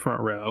Viola in the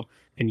front row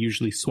and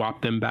usually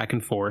swap them back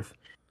and forth.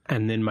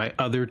 And then my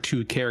other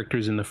two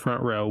characters in the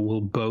front row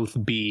will both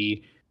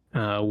be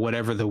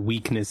whatever the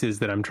weakness is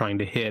that I'm trying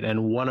to hit,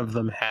 and one of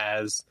them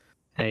has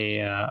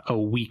a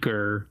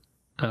weaker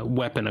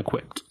weapon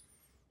equipped.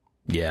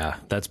 Yeah,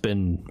 that's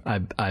been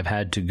I've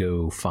had to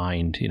go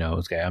find,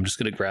 okay, I'm just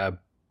gonna grab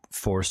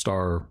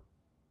 4-star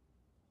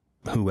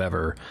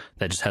whoever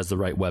that just has the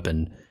right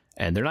weapon,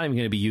 and they're not even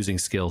going to be using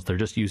skills, they're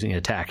just using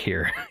attack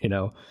here.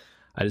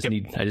 I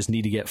just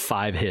need to get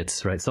 5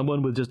 hits, right?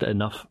 Someone with just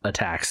enough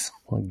attacks.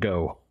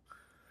 Go.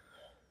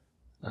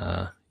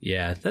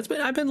 Yeah,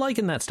 I've been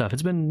liking that stuff.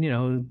 It's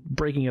been,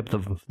 breaking up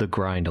the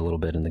grind a little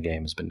bit in the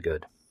game has been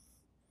good.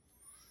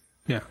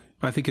 Yeah,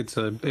 I think it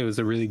was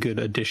a really good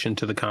addition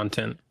to the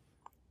content.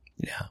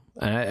 Yeah,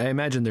 and I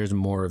imagine there's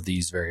more of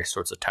these various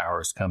sorts of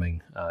towers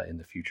coming in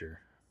the future.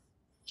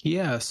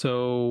 Yeah,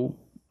 so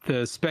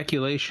the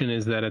speculation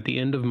is that at the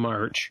end of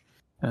March,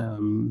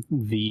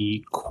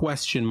 the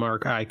question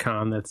mark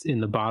icon that's in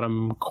the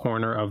bottom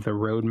corner of the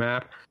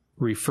roadmap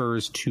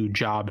refers to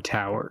job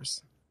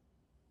towers.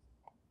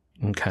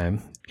 Okay,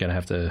 gonna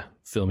have to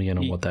fill me in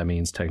on what that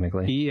means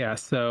technically. Yeah,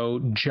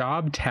 so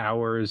job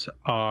towers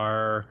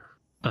are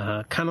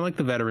kind of like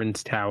the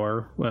Veterans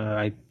Tower.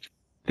 I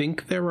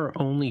think there are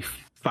only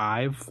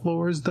 5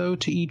 floors, though,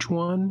 to each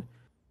one.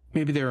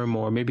 Maybe there are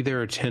more. Maybe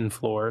there are 10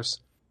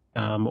 floors.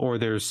 Or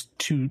there's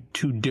two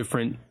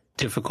different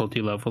difficulty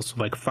levels, so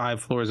like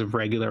 5 floors of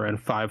regular and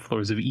 5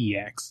 floors of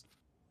EX.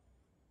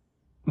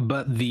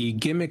 But the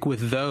gimmick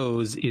with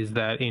those is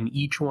that in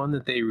each one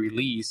that they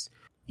release,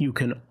 you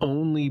can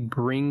only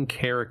bring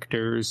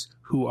characters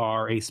who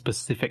are a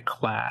specific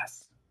class.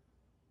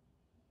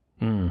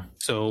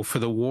 So for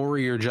the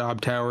warrior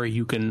job tower,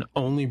 you can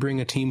only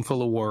bring a team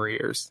full of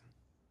warriors.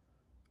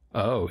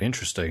 Oh,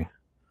 interesting.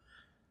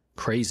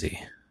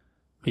 Crazy.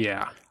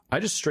 Yeah. I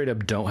just straight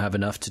up don't have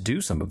enough to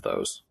do some of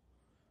those.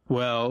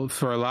 Well,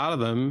 for a lot of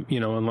them,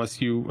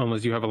 unless you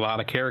have a lot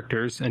of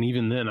characters, and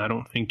even then, I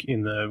don't think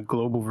in the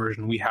global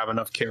version we have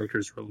enough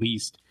characters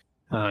released.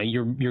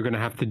 You're going to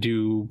have to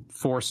do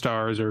 4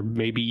 stars or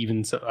maybe even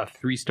a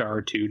 3-star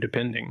or 2,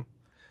 depending.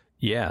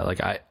 Yeah,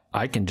 like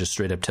I can just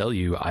straight up tell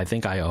you, I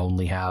think I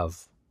only have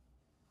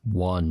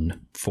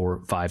 1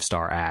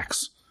 5-star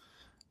axe,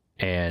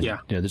 and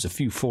there's a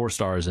few 4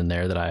 stars in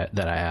there that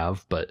I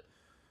have, but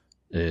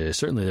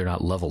certainly they're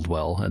not leveled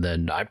well. And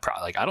then I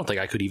don't think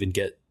I could even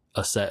get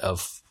a set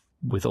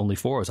with only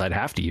 4s. I'd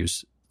have to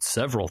use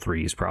several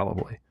 3s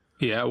probably.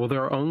 Yeah, well,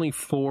 there are only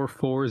 4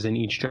 4s in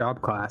each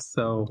job class.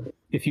 So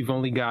if you've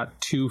only got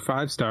 2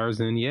 5 stars,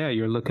 then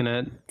you're looking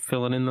at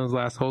filling in those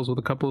last holes with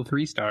a couple of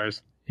 3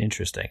 stars.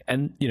 Interesting.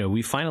 And,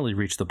 we finally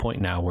reached the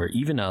point now where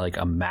even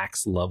a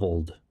max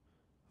leveled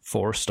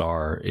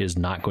 4-star is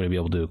not going to be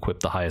able to equip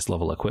the highest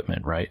level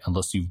equipment, right?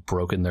 Unless you've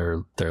broken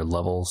their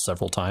level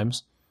several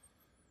times.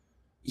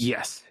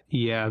 Yes.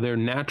 Yeah, their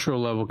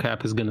natural level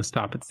cap is going to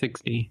stop at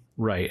 60.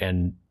 Right.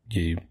 And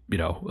we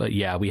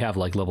have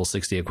level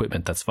 60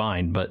 equipment. That's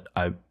fine. But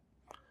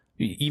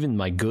even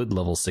my good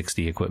level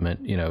 60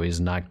 equipment, is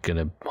not going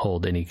to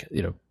hold any,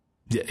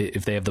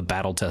 if they have the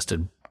battle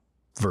tested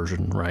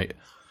version, right?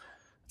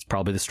 It's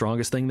probably the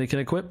strongest thing they can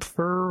equip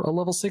for a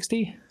level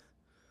 60.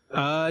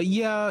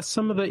 Yeah,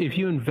 if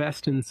you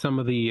invest in some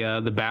of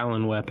the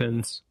Balin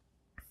weapons.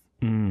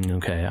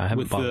 Okay, I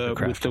haven't bothered to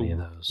craft any of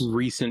those.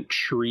 Recent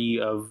tree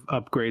of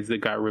upgrades that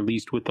got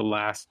released with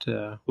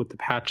the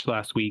patch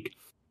last week,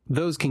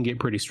 those can get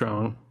pretty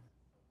strong.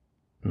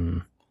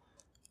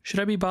 Should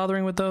I be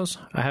bothering with those?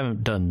 I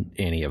haven't done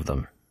any of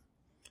them.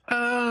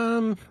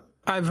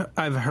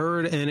 I've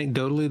heard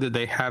anecdotally that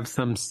they have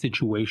some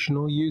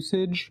situational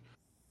usage.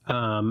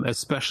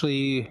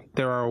 Especially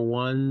there are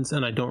ones,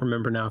 and I don't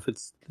remember now if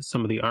it's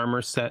some of the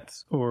armor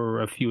sets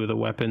or a few of the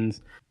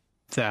weapons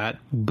that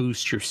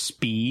boost your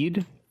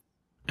speed.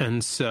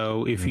 And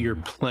so if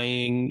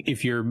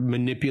you're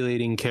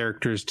manipulating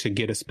characters to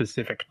get a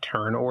specific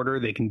turn order,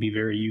 they can be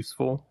very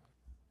useful.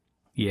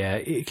 Yeah,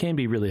 it can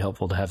be really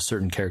helpful to have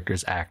certain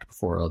characters act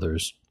before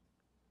others,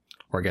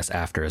 or I guess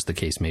after, as the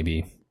case may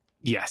be.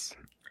 Yes.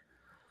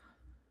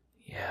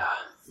 Yeah.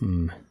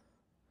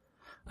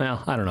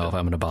 Well, I don't know if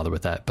I'm going to bother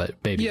with that, but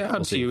maybe. Yeah,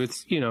 up to you.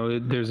 It's,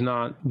 there's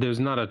not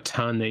a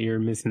ton that you're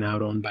missing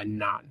out on by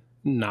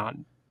not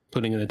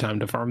putting in the time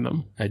to farm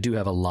them. I do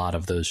have a lot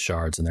of those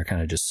shards, and they're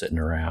kind of just sitting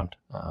around.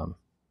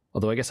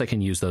 Although I guess I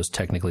can use those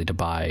technically to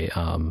buy.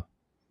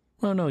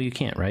 Well, no, you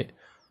can't, right?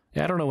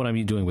 Yeah, I don't know what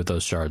I'm doing with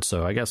those shards,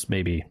 so I guess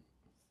maybe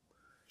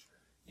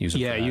use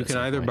them. Yeah, you can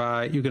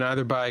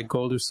either buy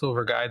gold or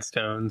silver guide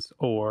stones,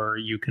 or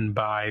you can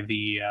buy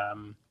the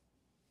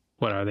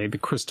what are they? The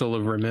crystal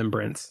of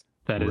remembrance.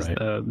 That is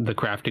the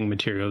crafting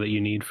material that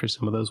you need for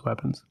some of those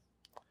weapons.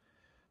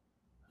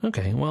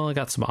 Okay, well, I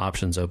got some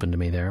options open to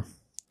me there.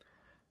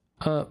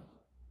 I'm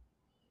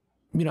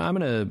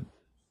going to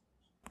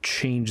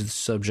change the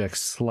subject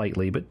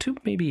slightly, but to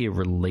maybe a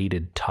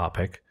related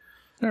topic.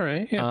 All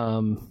right.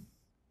 Yeah.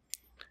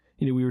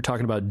 We were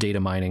talking about data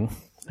mining,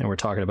 and we're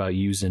talking about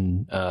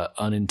using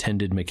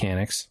unintended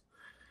mechanics.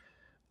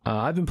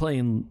 I've been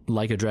playing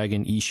Like a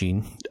Dragon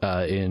Ishin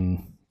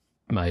in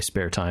my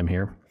spare time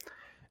here.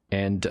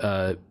 And,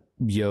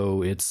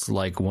 it's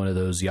like one of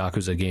those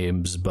Yakuza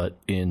games, but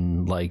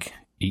in like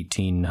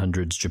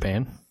 1800s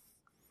Japan.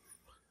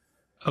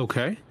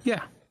 Okay.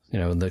 Yeah.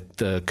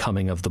 The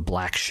coming of the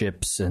black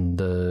ships, and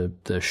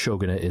the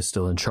shogunate is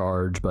still in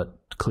charge, but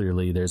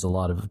clearly there's a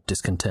lot of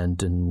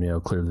discontent,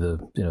 and, clearly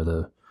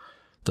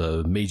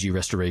the Meiji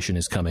Restoration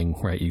is coming,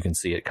 right? You can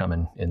see it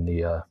coming in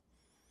the,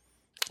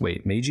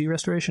 Meiji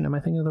Restoration? Am I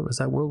thinking was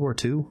that World War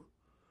II?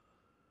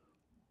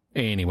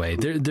 Anyway,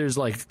 there's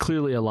like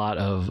clearly a lot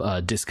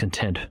of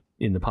discontent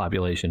in the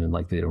population, and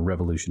like the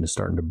revolution is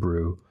starting to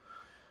brew.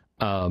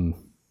 The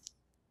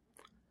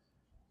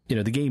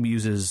game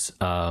uses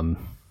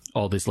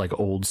all this like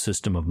old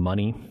system of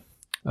money,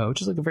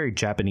 which is like a very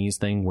Japanese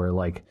thing, where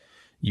like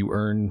you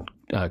earn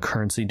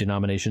currency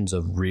denominations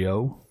of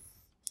ryo,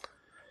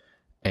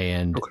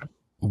 and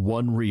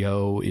one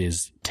ryo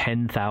is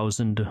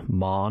 10,000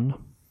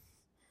 mon.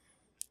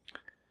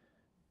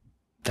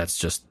 That's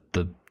just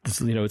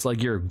it's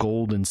like your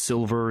gold and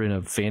silver in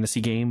a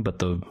fantasy game, but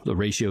the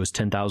ratio is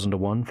 10,000 to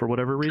 1 for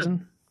whatever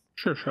reason.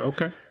 Sure.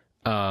 Okay.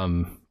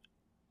 And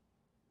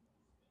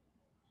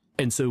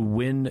so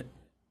when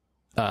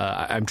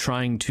I'm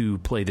trying to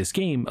play this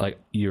game, like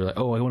you're like,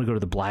 oh, I want to go to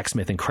the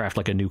blacksmith and craft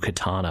like a new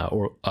katana,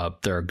 or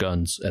there are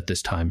guns at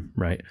this time,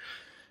 right?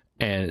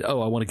 And I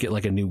want to get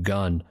like a new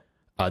gun.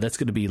 That's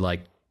going to be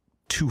like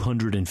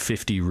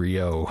 250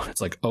 ryo. It's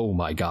like, oh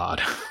my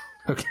god.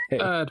 Okay.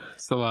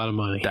 That's a lot of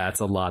money. That's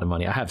a lot of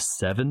money. I have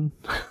 7.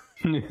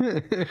 And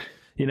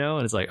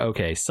it's like,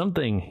 okay,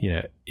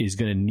 something, is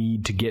going to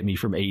need to get me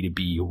from A to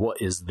B.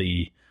 What is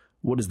the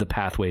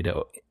pathway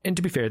to, and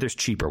to be fair, there's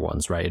cheaper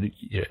ones, right?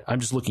 I'm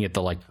just looking at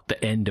the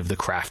end of the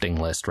crafting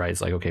list, right?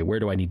 It's like, okay, where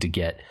do I need to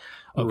get?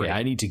 Okay, right.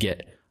 I need to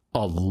get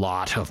a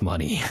lot of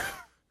money.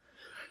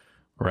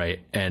 Right.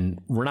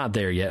 And we're not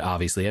there yet,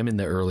 obviously. I'm in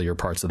the earlier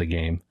parts of the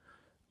game.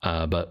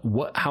 But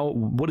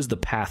what is the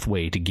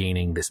pathway to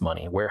gaining this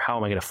money? How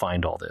am I going to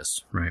find all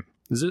this? Right.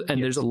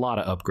 There's a lot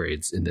of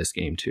upgrades in this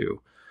game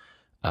too.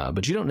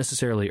 But you don't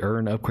necessarily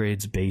earn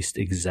upgrades based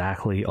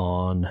exactly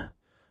on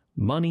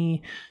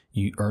money.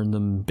 You earn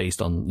them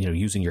based on,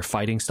 using your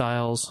fighting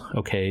styles.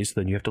 Okay. So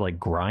then you have to like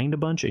grind a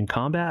bunch in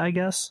combat, I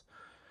guess.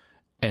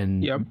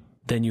 And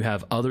then you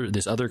have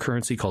this other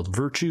currency called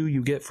virtue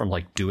you get from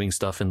like doing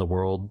stuff in the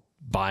world,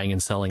 buying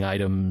and selling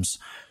items,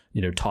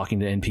 talking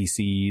to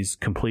NPCs,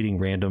 completing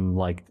random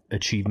like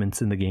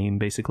achievements in the game,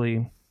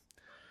 basically.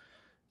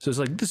 So it's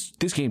like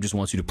this game just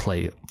wants you to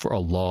play for a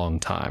long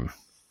time.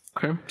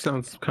 Okay,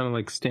 sounds kind of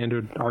like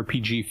standard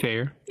RPG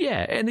fare.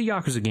 Yeah, and the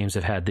Yakuza games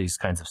have had these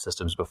kinds of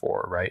systems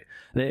before, right?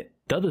 The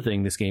other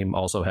thing this game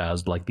also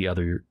has, like the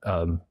other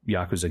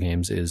Yakuza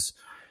games, is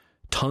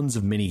tons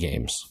of mini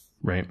games,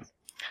 right?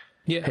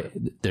 Yeah,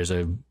 there's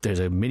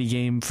a mini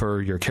game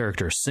for your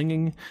character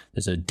singing.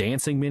 There's a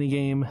dancing mini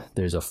game.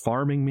 There's a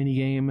farming mini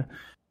game,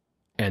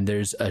 and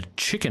there's a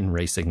chicken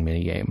racing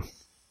mini game.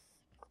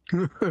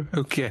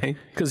 Okay,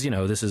 because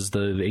this is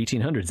the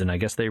 1800s, and I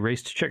guess they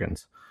raced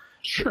chickens.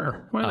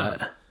 Sure, why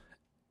not?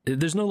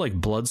 There's no like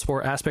blood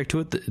sport aspect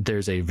to it.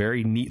 There's a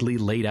very neatly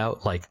laid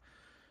out like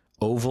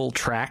oval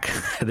track.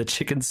 The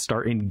chickens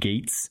start in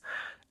gates.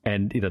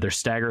 And, they're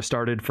stagger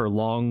started for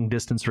long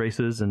distance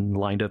races and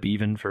lined up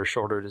even for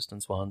shorter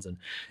distance ones. And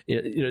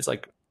it's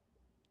like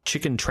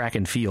chicken track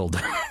and field,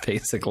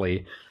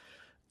 basically.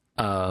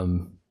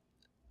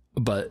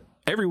 But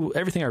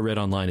everything I read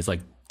online is like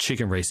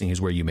chicken racing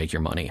is where you make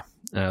your money.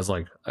 And I was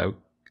like, oh,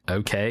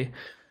 okay.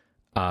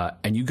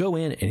 And you go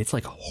in and it's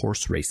like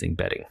horse racing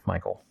betting,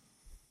 Michael.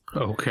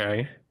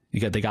 Okay.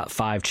 They got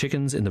 5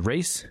 chickens in the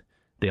race.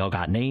 They all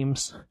got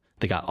names.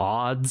 They got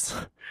odds.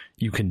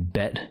 You can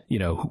bet,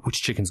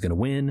 which chicken's going to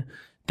win.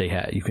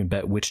 You can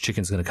bet which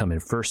chicken's going to come in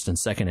first and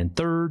second and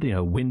third,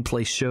 win,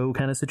 place, show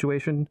kind of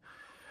situation.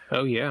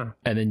 Oh, yeah.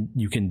 And then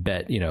you can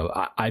bet,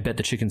 I bet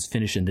the chickens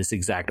finish in this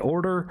exact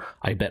order.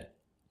 I bet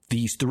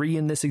these 3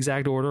 in this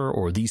exact order,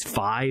 or these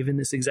 5 in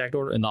this exact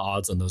order. And the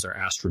odds on those are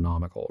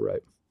astronomical,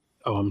 right?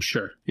 Oh, I'm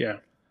sure. Yeah.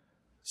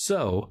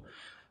 So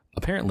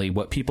apparently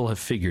what people have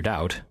figured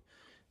out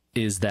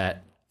is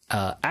that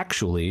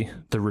actually,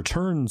 the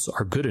returns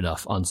are good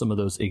enough on some of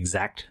those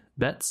exact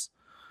bets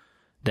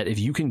that if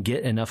you can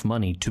get enough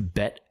money to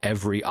bet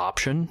every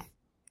option,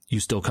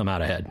 you still come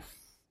out ahead.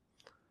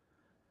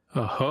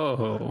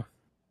 Oh.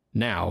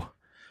 Now,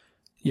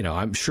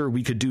 I'm sure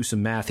we could do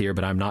some math here,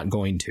 but I'm not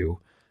going to.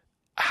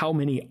 How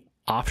many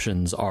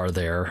options are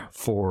there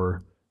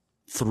for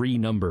 3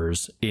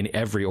 numbers in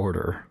every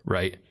order,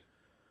 right?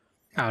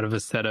 Out of a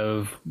set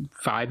of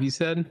 5, you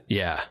said?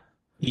 Yeah.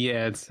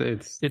 Yeah, it's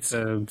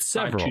several.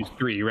 5 choose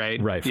 3,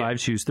 right? Right, Yeah. 5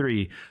 choose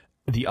 3.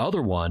 The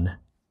other one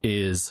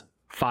is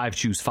 5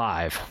 choose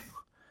 5.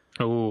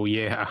 Oh,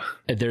 yeah.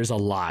 There's a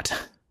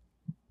lot.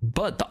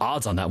 But the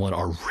odds on that one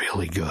are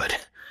really good.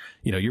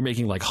 You're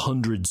making like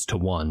hundreds to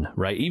 1,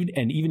 right?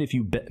 Even if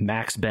you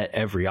max bet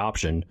every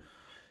option,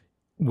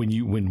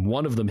 when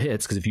one of them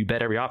hits, because if you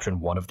bet every option,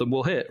 one of them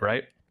will hit,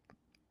 right?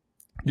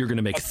 You're going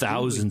to make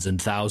thousands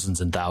and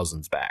thousands and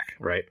thousands back,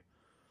 right?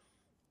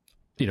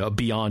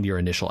 Beyond your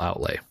initial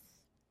outlay.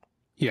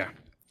 Yeah.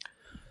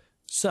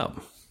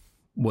 So,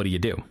 what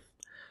do?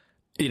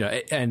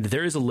 And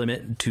there is a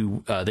limit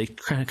to, they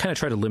kind of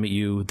try to limit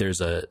you.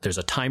 There's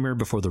a timer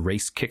before the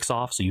race kicks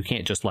off. So you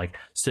can't just like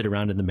sit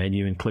around in the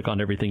menu and click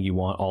on everything you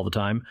want all the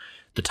time.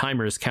 The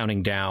timer is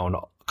counting down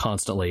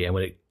constantly. And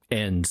when it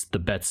ends, the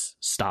bets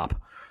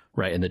stop,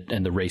 right?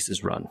 And the race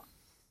is run.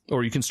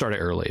 Or you can start it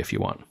early if you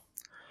want.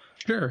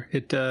 Sure.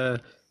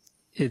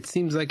 It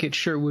seems like it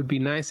sure would be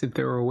nice if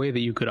there were a way that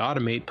you could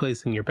automate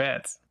placing your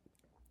bets.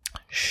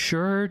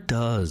 Sure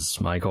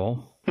does,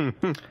 Michael.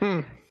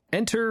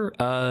 Enter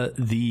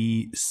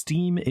the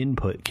Steam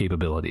input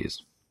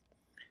capabilities.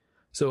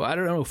 So I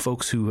don't know,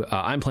 folks who...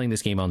 I'm playing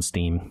this game on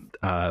Steam.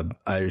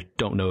 I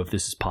don't know if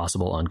this is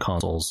possible on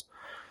consoles,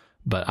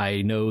 but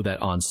I know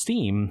that on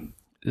Steam,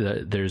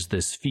 there's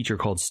this feature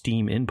called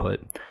Steam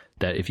input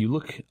that if you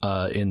look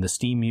in the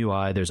Steam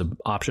UI, there's an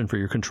option for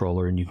your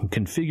controller, and you can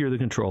configure the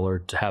controller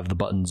to have the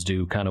buttons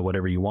do kind of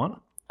whatever you want.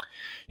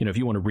 If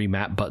you want to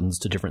remap buttons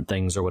to different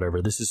things or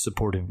whatever, this is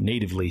supported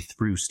natively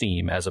through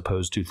Steam as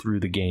opposed to through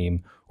the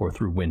game or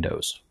through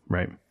Windows,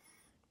 right?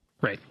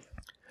 Right.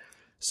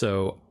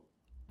 So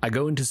I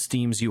go into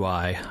Steam's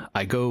UI.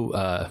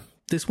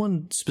 This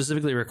one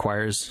specifically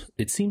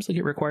it seems like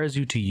it requires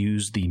you to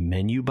use the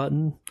menu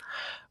button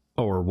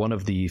or one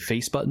of the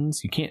face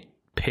buttons. You can't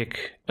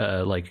pick,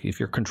 like if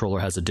your controller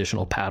has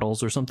additional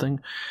paddles or something.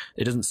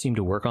 It doesn't seem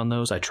to work on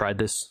those. I tried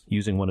this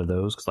using one of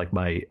those because like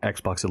my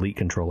Xbox Elite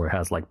controller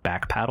has like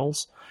back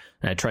paddles,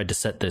 and I tried to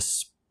set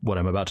this, what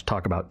I'm about to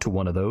talk about, to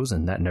one of those,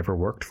 and that never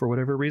worked for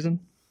whatever reason.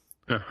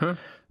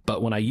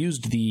 But when I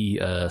used the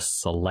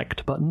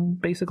select button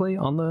basically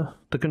on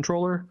the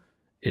controller,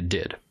 it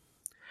did.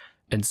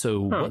 And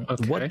so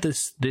what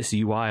this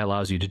UI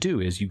allows you to do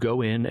is you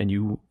go in and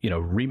you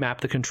remap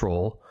the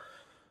control.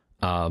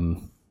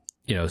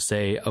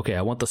 Say, okay,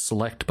 I want the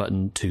select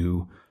button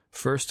to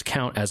first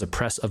count as a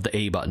press of the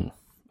A button.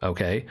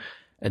 Okay.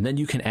 And then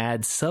you can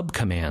add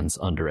subcommands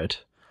under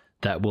it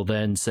that will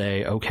then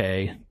say,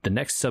 okay, the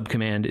next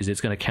subcommand is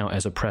it's going to count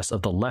as a press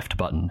of the left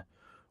button,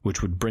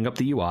 which would bring up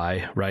the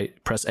UI,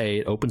 right? Press A,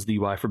 it opens the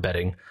UI for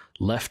betting.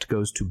 Left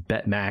goes to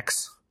bet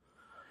max,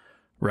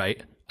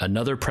 right?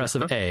 Another press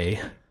of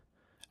A,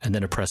 and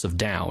then a press of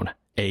down.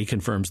 A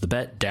confirms the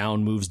bet,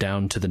 down moves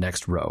down to the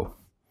next row.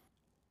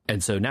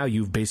 And so now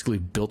you've basically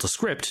built a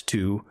script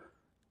to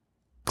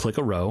click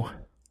a row,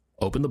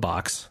 open the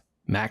box,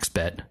 max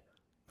bet,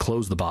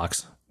 close the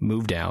box,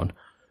 move down,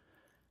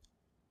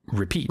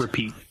 repeat.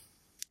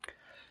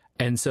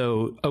 And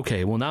so,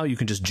 okay, well now you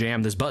can just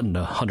jam this button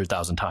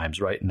 100,000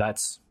 times, right? And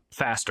that's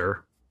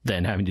faster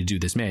than having to do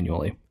this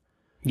manually.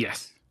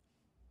 Yes.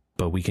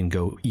 But we can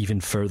go even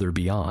further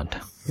beyond.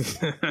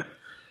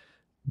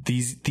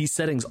 These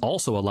settings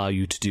also allow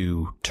you to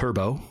do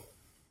turbo.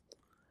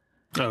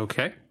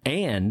 Okay.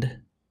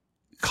 And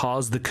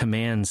cause the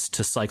commands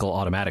to cycle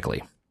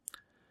automatically.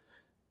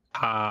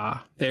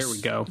 There we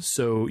go.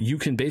 So you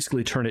can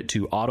basically turn it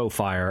to auto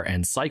fire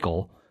and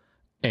cycle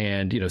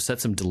and,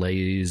 set some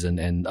delays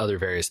and other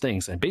various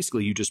things. And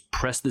basically you just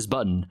press this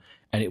button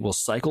and it will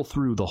cycle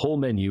through the whole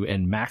menu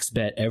and max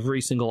bet every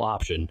single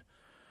option,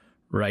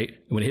 right?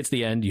 When it hits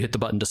the end, you hit the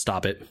button to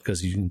stop it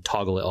because you can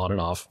toggle it on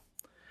and off.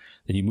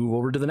 Then you move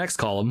over to the next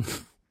column,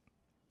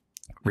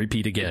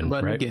 repeat again,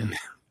 right? Again.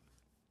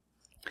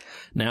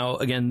 Now,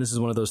 again, this is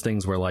one of those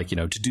things where, like, to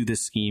do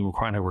this scheme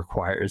kind of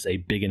requires a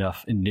big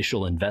enough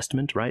initial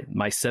investment, right?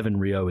 My 7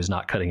 Rio is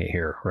not cutting it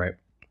here, right?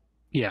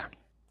 Yeah.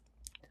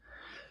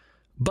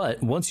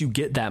 But once you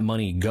get that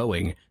money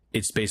going,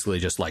 it's basically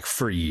just like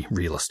free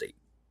real estate.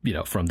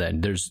 From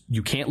then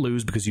you can't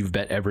lose because you've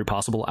bet every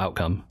possible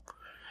outcome,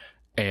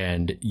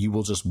 and you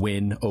will just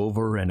win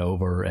over and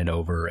over and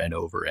over and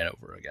over and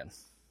over again.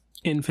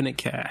 Infinite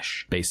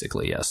cash.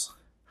 Basically, yes.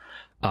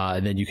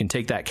 And then you can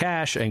take that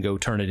cash and go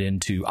turn it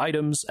into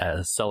items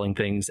as selling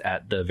things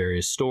at the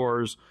various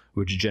stores,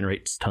 which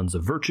generates tons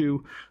of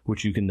virtue,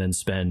 which you can then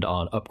spend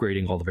on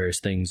upgrading all the various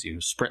things.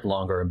 You sprint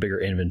longer and bigger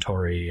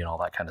inventory and all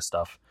that kind of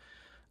stuff.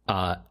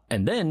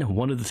 And then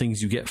one of the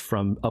things you get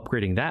from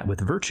upgrading that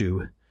with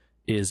virtue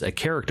is a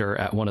character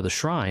at one of the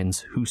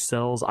shrines who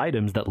sells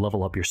items that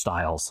level up your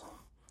styles.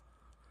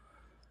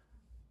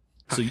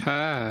 So you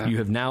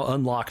have now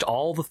unlocked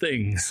all the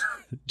things.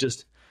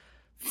 Just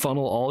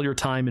funnel all your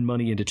time and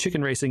money into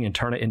chicken racing and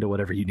turn it into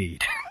whatever you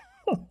need.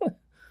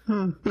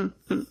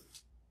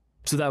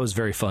 So that was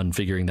very fun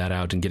figuring that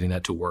out and getting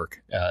that to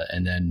work,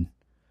 and then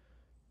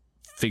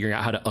figuring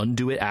out how to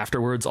undo it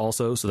afterwards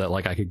also, so that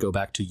like I could go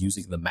back to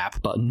using the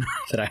map button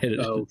that I had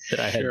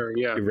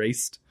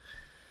erased.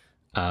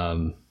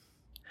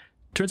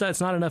 Turns out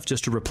it's not enough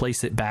just to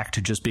replace it back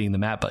to just being the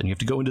map button. You have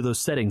to go into those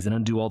settings and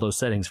undo all those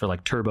settings for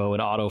like turbo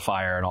and auto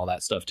fire and all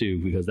that stuff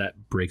too, because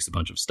that breaks a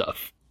bunch of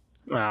stuff.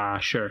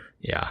 Sure.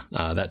 Yeah,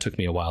 that took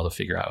me a while to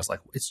figure out. I was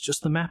like, it's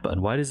just the map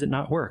button. Why does it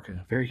not work?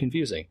 Very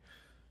confusing.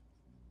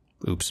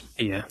 Oops.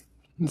 Yeah.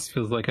 This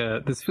feels like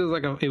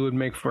it would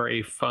make for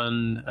a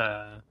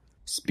fun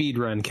speed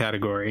run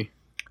category.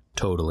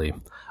 Totally.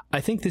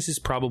 I think this is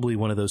probably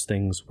one of those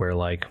things where,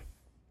 like,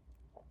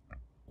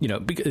 you know,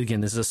 because,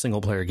 again, this is a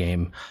single player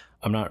game.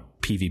 I'm not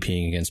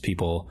PvPing against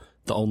people.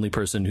 The only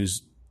person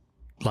whose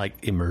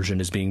like immersion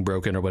is being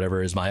broken or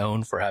whatever is my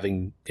own for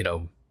having, you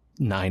know,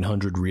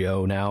 900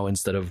 Rio now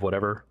instead of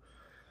whatever.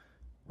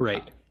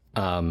 Right.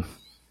 You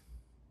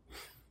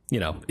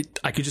know,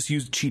 I could just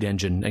use cheat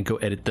engine and go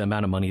edit the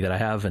amount of money that I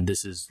have, and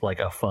this is like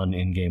a fun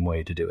in-game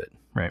way to do it,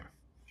 right?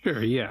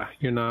 Sure, yeah.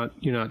 You're not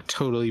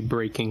totally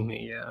breaking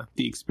the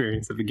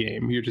experience of the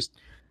game. You're just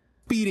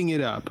beating it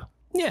up.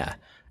 Yeah,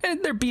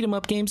 and they're beat 'em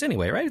up games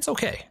anyway, right? It's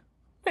okay.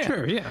 Yeah.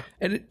 Sure, yeah.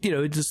 And it, you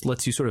know, it just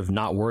lets you sort of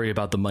not worry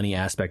about the money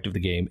aspect of the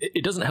game.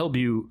 It doesn't help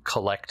you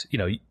collect, you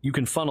know, you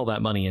can funnel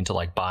that money into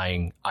like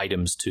buying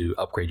items to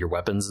upgrade your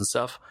weapons and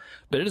stuff,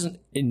 but it doesn't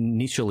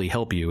initially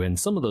help you. And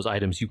some of those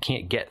items you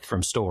can't get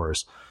from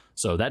stores.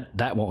 So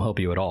that won't help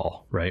you at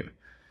all, right?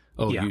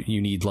 Oh, yeah. You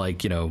need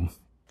like, you know,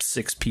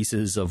 6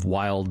 pieces of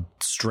wild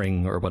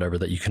string or whatever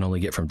that you can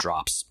only get from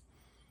drops.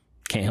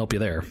 Can't help you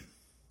there.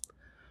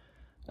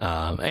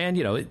 And,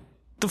 you know,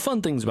 the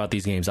fun things about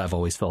these games I've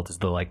always felt is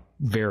the like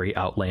very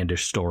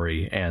outlandish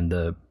story, and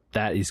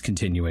that is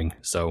continuing.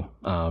 So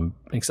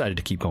excited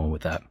to keep going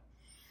with that.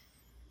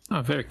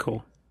 Oh, very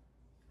cool.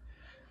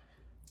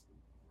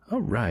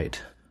 All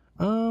right.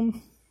 So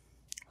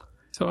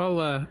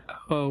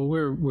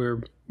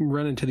we're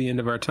running to the end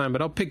of our time,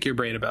 but I'll pick your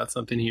brain about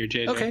something here,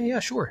 JJ. Okay,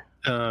 yeah, sure.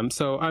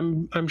 So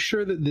I'm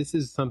sure that this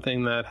is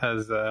something that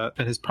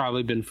has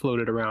probably been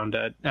floated around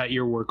at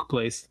your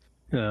workplace,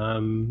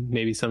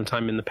 maybe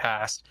sometime in the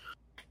past.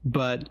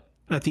 But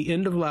at the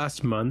end of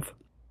last month,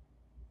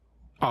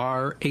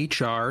 our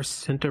HR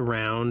sent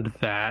around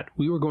that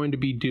we were going to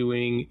be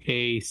doing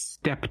a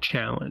step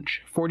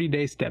challenge,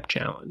 40-day step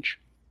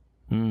challenge.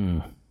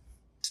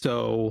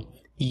 So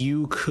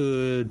you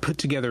could put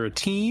together a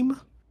team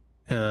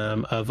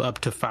of up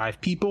to 5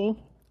 people,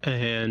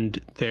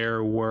 and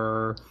there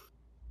were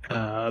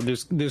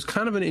there's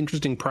kind of an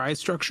interesting prize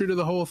structure to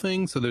the whole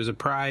thing. So there's a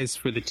prize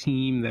for the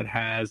team that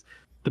has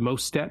the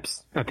most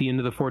steps at the end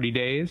of the 40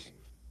 days.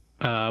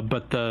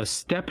 But the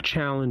step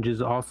challenge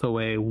is also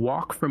a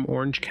walk from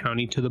Orange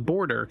County to the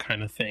border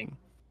kind of thing.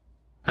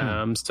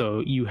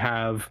 So you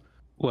have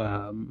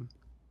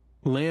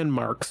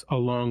landmarks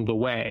along the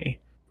way,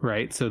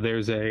 right? So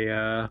there's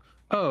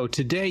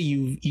today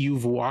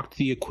you've walked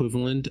the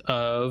equivalent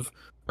of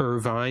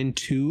Irvine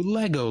to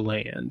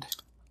Legoland.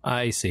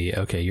 I see.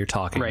 Okay, you're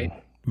talking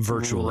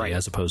virtually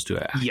as opposed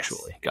to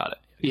actually. Yes. Got it.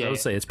 Yeah, I would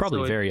say it's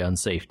probably very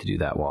unsafe to do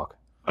that walk.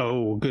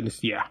 Oh,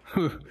 goodness, yeah.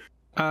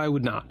 I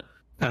would not.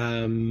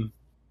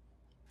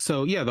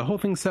 So yeah, the whole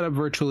thing's set up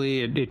virtually.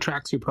 It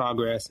tracks your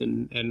progress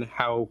and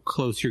how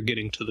close you're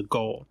getting to the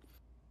goal.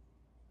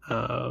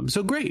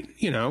 So great,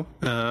 you know,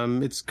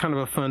 it's kind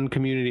of a fun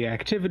community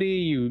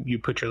activity. You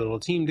put your little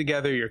team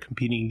together. You're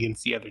competing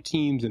against the other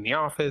teams in the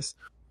office.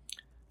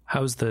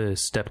 How's the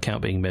step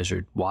count being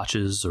measured?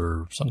 Watches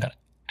or some kind of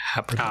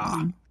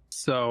app?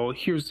 So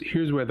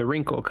here's where the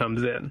wrinkle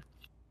comes in.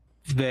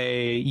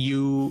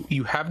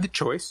 You have the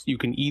choice. You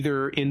can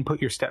either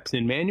input your steps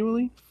in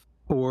manually,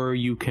 or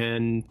you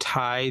can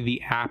tie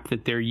the app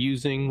that they're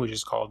using, which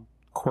is called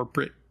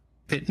Corporate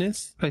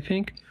Fitness, I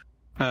think.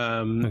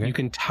 You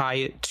can tie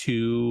it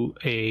to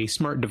a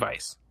smart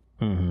device.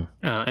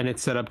 And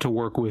it's set up to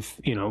work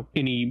with, you know,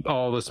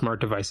 all the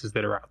smart devices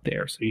that are out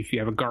there. So if you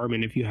have a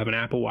Garmin, if you have an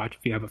Apple Watch,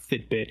 if you have a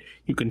Fitbit,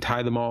 you can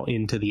tie them all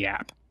into the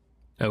app.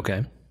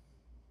 Okay.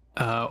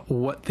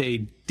 What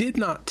they did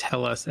not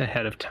tell us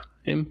ahead of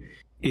time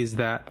is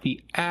that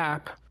the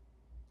app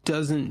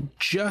doesn't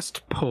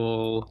just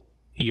pull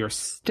your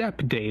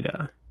step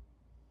data,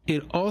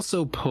 it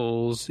also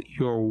pulls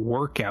your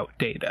workout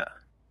data.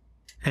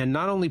 And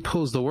not only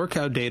pulls the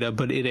workout data,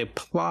 but it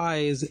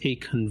applies a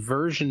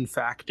conversion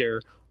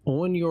factor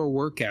on your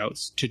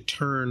workouts to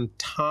turn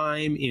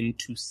time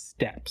into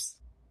steps.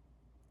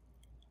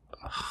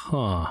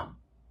 Huh.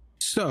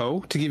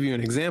 So, to give you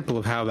an example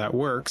of how that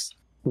works,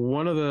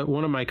 one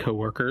of my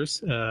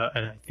coworkers, and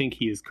I think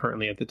he is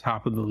currently at the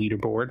top of the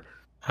leaderboard,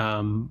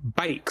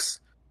 bikes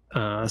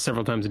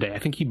several times a day. I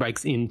think he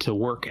bikes into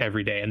work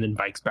every day and then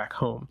bikes back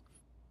home.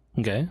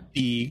 Okay.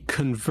 The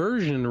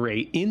conversion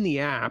rate in the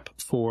app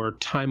for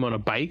time on a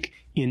bike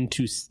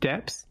into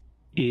steps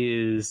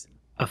is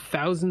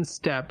 1,000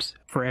 steps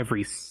for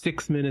every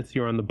 6 minutes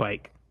you're on the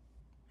bike.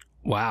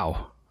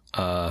 Wow.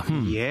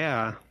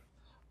 Yeah.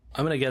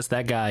 I'm going to guess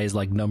that guy is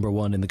like number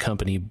one in the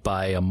company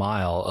by a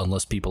mile,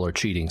 unless people are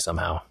cheating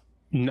somehow.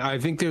 I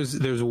think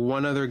there's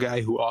one other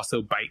guy who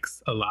also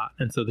bikes a lot,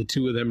 and so the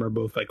two of them are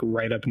both like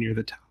right up near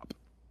the top.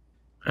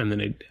 And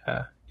then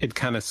it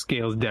kind of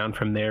scales down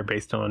from there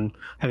based on,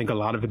 I think a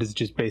lot of it is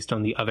just based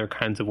on the other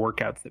kinds of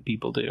workouts that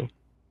people do.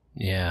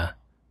 Yeah.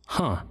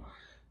 Huh.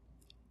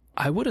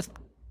 I would have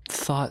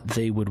thought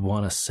they would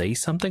want to say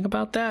something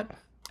about that.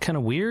 Kind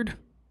of weird.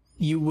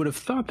 You would have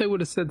thought they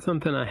would have said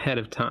something ahead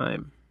of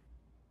time.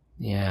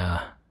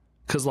 Yeah.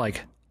 Because,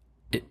 like,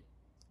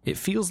 it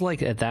feels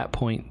like at that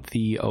point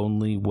the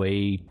only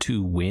way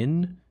to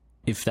win,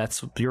 if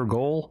that's your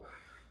goal,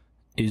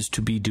 is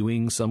to be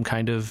doing some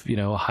kind of,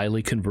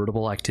 highly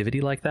convertible activity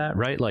like that,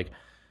 right? Like,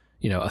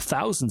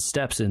 1,000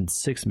 steps in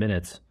 6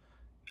 minutes.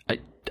 I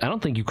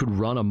don't think you could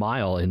run a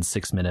mile in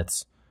 6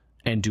 minutes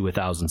and do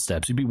 1,000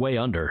 steps. You'd be way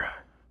under.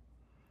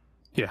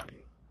 Yeah.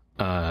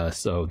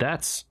 So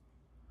that's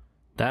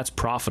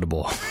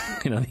profitable. I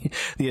think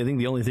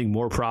the only thing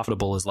more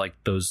profitable is like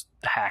those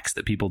hacks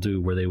that people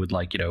do where they would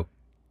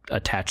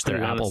attach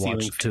their Apple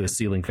Watch to a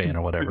ceiling fan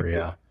or whatever.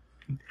 Yeah.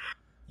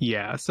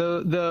 Yeah.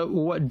 So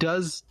what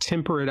does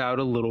temper it out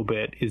a little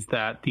bit is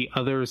that the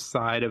other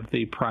side of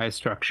the prize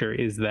structure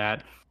is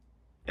that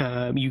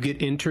you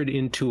get entered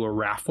into a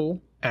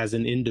raffle as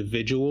an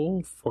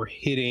individual for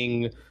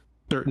hitting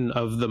certain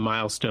of the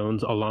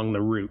milestones along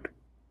the route.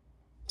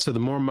 So the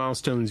more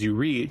milestones you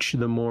reach,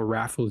 the more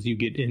raffles you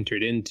get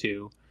entered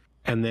into.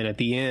 And then at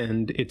the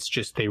end, it's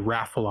just they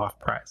raffle off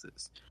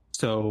prizes.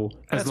 So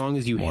as long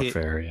as you hit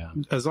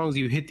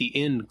the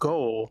end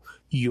goal,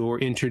 you're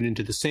entered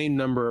into the same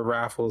number of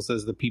raffles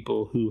as the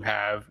people who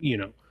have,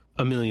 1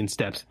 million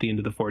steps at the end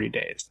of the 40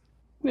 days.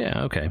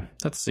 Yeah, okay.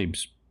 That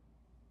seems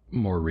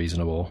more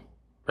reasonable.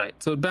 Right.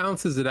 So it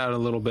balances it out a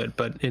little bit,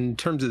 but in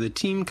terms of the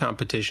team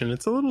competition,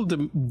 it's a little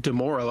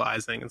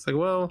demoralizing. It's like,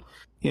 well,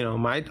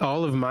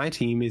 all of my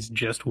team is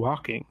just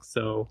walking,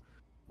 so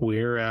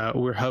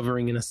we're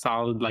hovering in a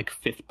solid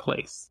 5th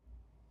place.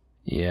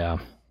 Yeah.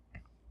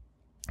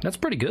 That's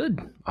pretty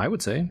good, I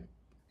would say.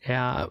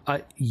 Yeah,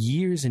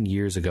 years and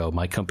years ago,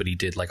 my company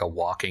did a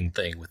walking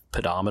thing with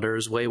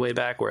pedometers way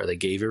back where they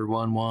gave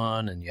everyone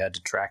one and you had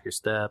to track your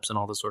steps and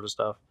all this sort of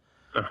stuff.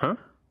 Uh-huh.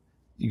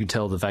 You can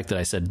tell the fact that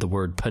I said the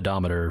word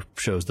pedometer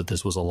shows that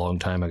this was a long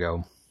time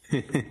ago.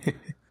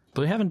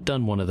 But we haven't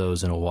done one of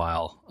those in a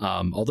while.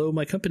 Although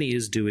my company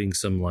is doing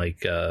some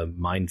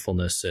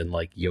mindfulness and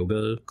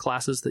yoga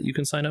classes that you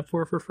can sign up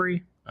for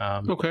free.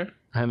 Okay.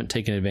 I haven't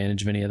taken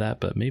advantage of any of that,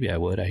 but maybe I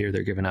would. I hear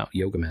they're giving out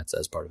yoga mats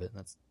as part of it.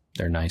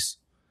 They're nice.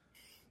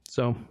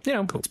 So,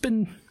 cool. It's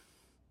been,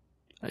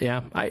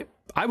 yeah, I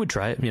would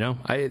try it.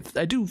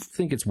 I do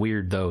think it's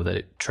weird though that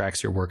it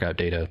tracks your workout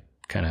data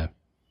kind of,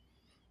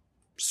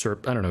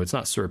 I don't know. It's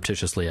not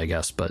surreptitiously, I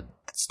guess, but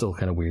it's still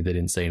kind of weird. They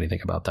didn't say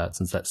anything about that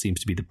since that seems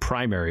to be the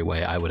primary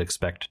way I would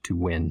expect to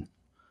win.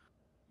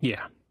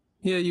 Yeah.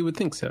 Yeah, you would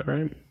think so,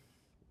 right?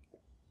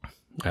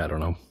 I don't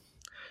know.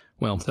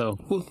 Well, so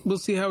we'll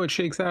see how it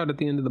shakes out at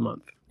the end of the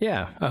month.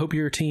 Yeah, I hope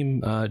your team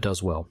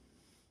does well.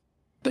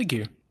 Thank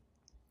you.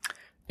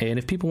 And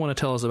if people want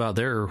to tell us about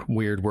their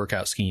weird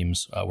workout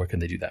schemes, where can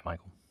they do that,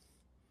 Michael?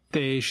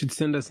 They should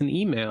send us an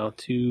email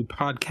to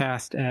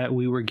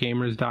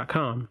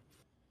podcast@weweregamers.com.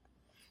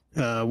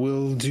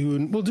 We'll do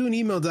an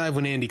email dive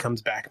when Andy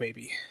comes back,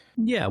 maybe.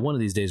 Yeah, one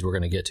of these days we're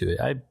going to get to it.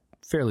 I'm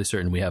fairly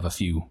certain we have a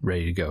few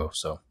ready to go,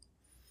 so...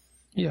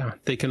 Yeah,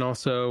 they can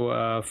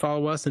also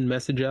follow us and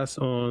message us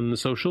on the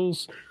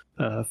socials,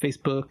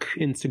 Facebook,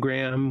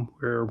 Instagram,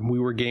 where We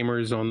Were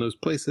Gamers on those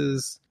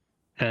places.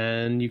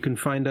 And you can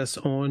find us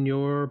on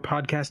your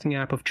podcasting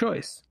app of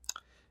choice.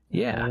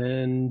 Yeah.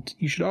 And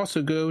you should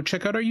also go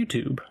check out our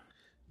YouTube.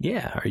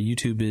 Yeah, our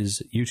YouTube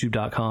is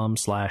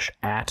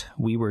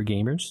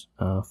youtube.com/@WeWereGamers.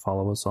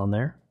 Follow us on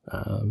there.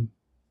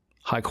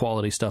 High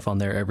quality stuff on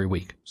there every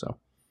week. So,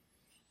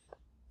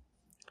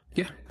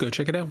 yeah, go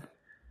check it out.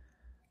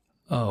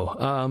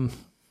 Oh,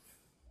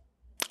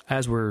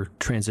 as we're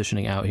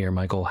transitioning out here,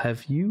 Michael,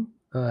 did you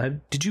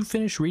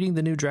finish reading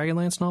the new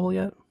Dragonlance novel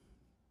yet?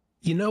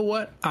 You know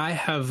what? I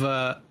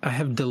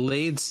have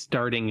delayed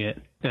starting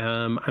it.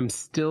 I'm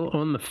still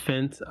on the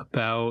fence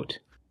about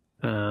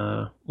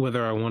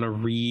whether I want to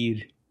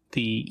read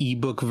the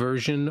ebook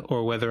version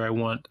or whether I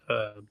want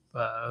a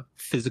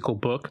physical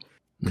book.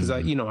 Because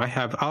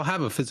I'll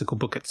have a physical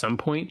book at some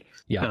point.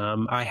 Yeah.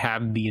 I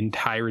have the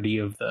entirety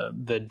of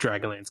the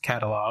Dragonlance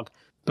catalog.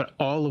 But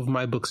all of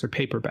my books are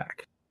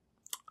paperback.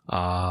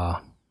 So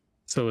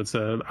it's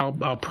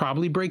I'll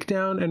probably break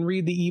down and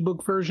read the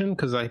ebook version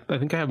because I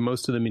think I have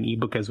most of them in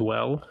ebook as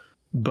well.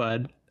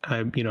 But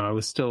I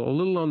was still a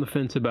little on the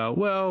fence about,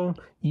 well,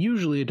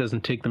 usually it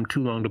doesn't take them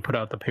too long to put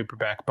out the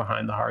paperback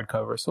behind the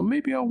hardcover. So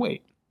maybe I'll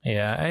wait.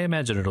 Yeah, I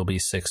imagine it'll be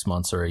 6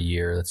 months or a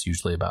year. That's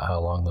usually about how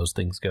long those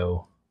things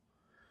go.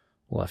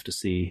 We'll have to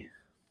see.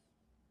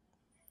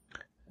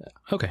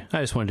 Okay,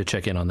 I just wanted to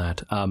check in on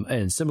that.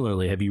 And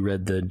similarly, have you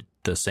read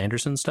the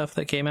Sanderson stuff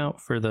that came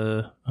out for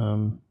the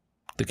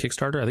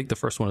Kickstarter? I think the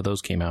first one of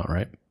those came out,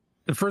 right?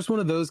 The first one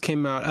of those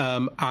came out.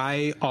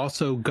 I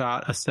also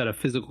got a set of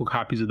physical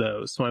copies of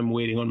those, so I'm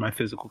waiting on my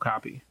physical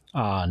copy.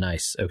 Ah,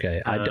 nice.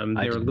 Okay. I They're a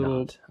did little.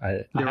 not.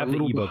 I they're have a the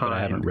little ebook, but I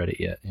haven't behind. read it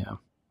yet. Yeah.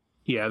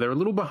 Yeah, they're a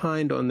little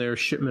behind on their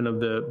shipment of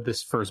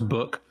this first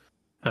book,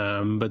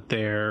 but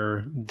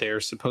they're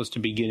supposed to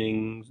be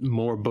getting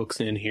more books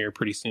in here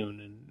pretty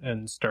soon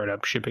and start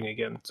up shipping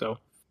again. So,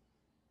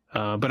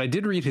 but I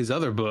did read his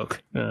other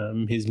book,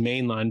 his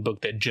mainline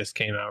book that just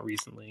came out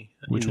recently.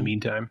 Which in the one?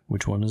 meantime,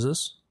 Which one is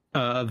this?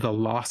 The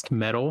Lost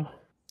Metal.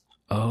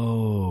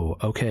 Oh,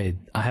 okay.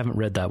 I haven't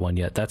read that one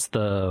yet. That's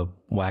the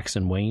Wax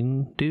and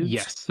Wayne dudes?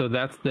 Yes, so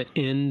that's the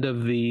end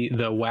of the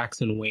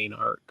Wax and Wayne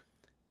arc.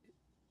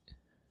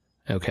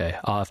 Okay,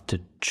 I'll have to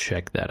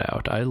check that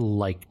out. I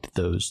liked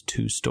those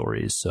two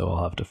stories, so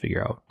I'll have to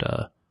figure out,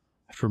 I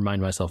have to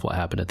remind myself what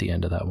happened at the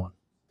end of that one.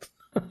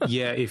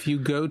 Yeah, if you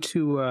go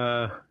to,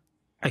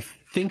 I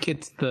think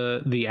it's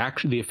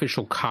the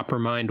official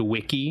Coppermind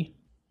wiki,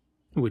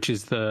 which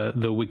is the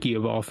wiki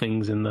of all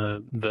things in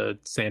the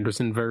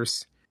Sanderson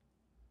verse.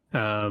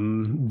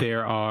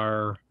 There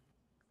are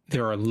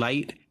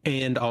light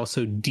and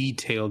also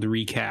detailed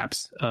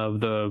recaps of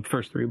the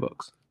first 3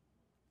 books.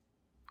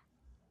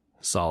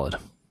 Solid.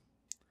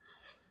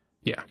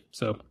 Yeah,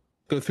 so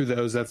go through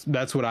those.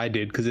 That's what I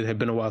did because it had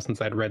been a while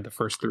since I'd read the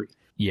first 3.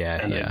 Yeah,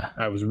 And yeah.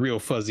 I was real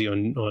fuzzy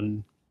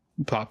on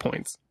plot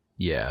points.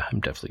 Yeah, I'm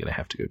definitely going to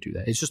have to go do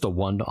that. It's just a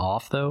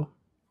one-off, though?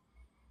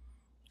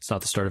 It's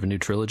not the start of a new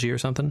trilogy or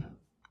something?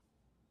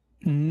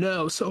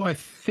 No, so I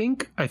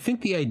think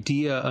the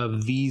idea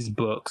of these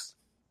books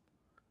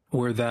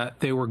were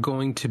that they were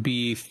going to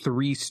be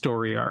 3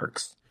 story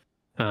arcs.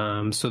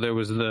 So there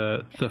was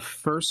the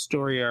first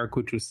story arc,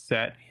 which was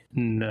set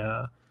in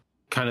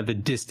kind of the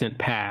distant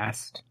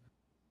past,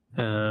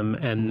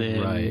 and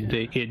then Right.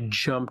 it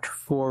jumped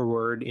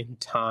forward in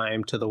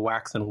time to the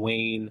Wax and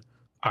Wayne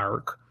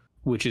arc,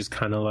 which is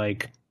kind of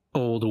like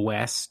Old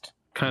West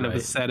kind of a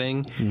Right.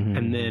 setting, Mhm.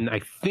 and then I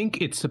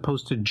think it's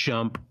supposed to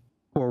jump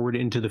forward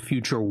into the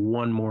future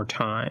one more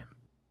time.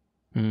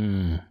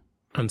 Mm.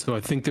 And so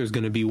I think there's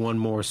going to be one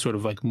more sort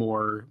of like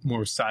more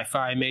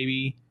sci-fi,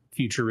 maybe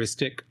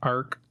futuristic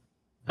arc.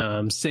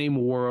 Same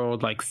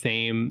world, like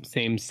same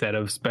set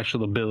of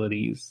special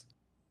abilities.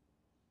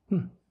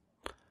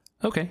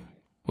 Okay.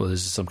 Well,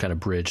 this is some kind of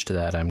bridge to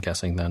that, I'm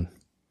guessing, then.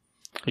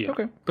 Yeah.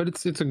 Okay. But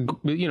it's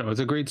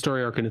a great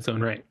story arc in its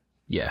own right.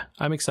 Yeah,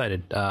 I'm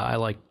excited. I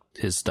like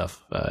his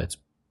stuff. It's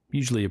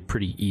usually a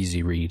pretty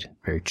easy read,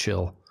 very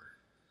chill.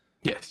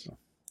 Yes.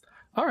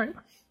 All right.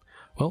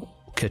 Well,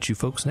 catch you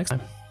folks next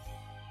time.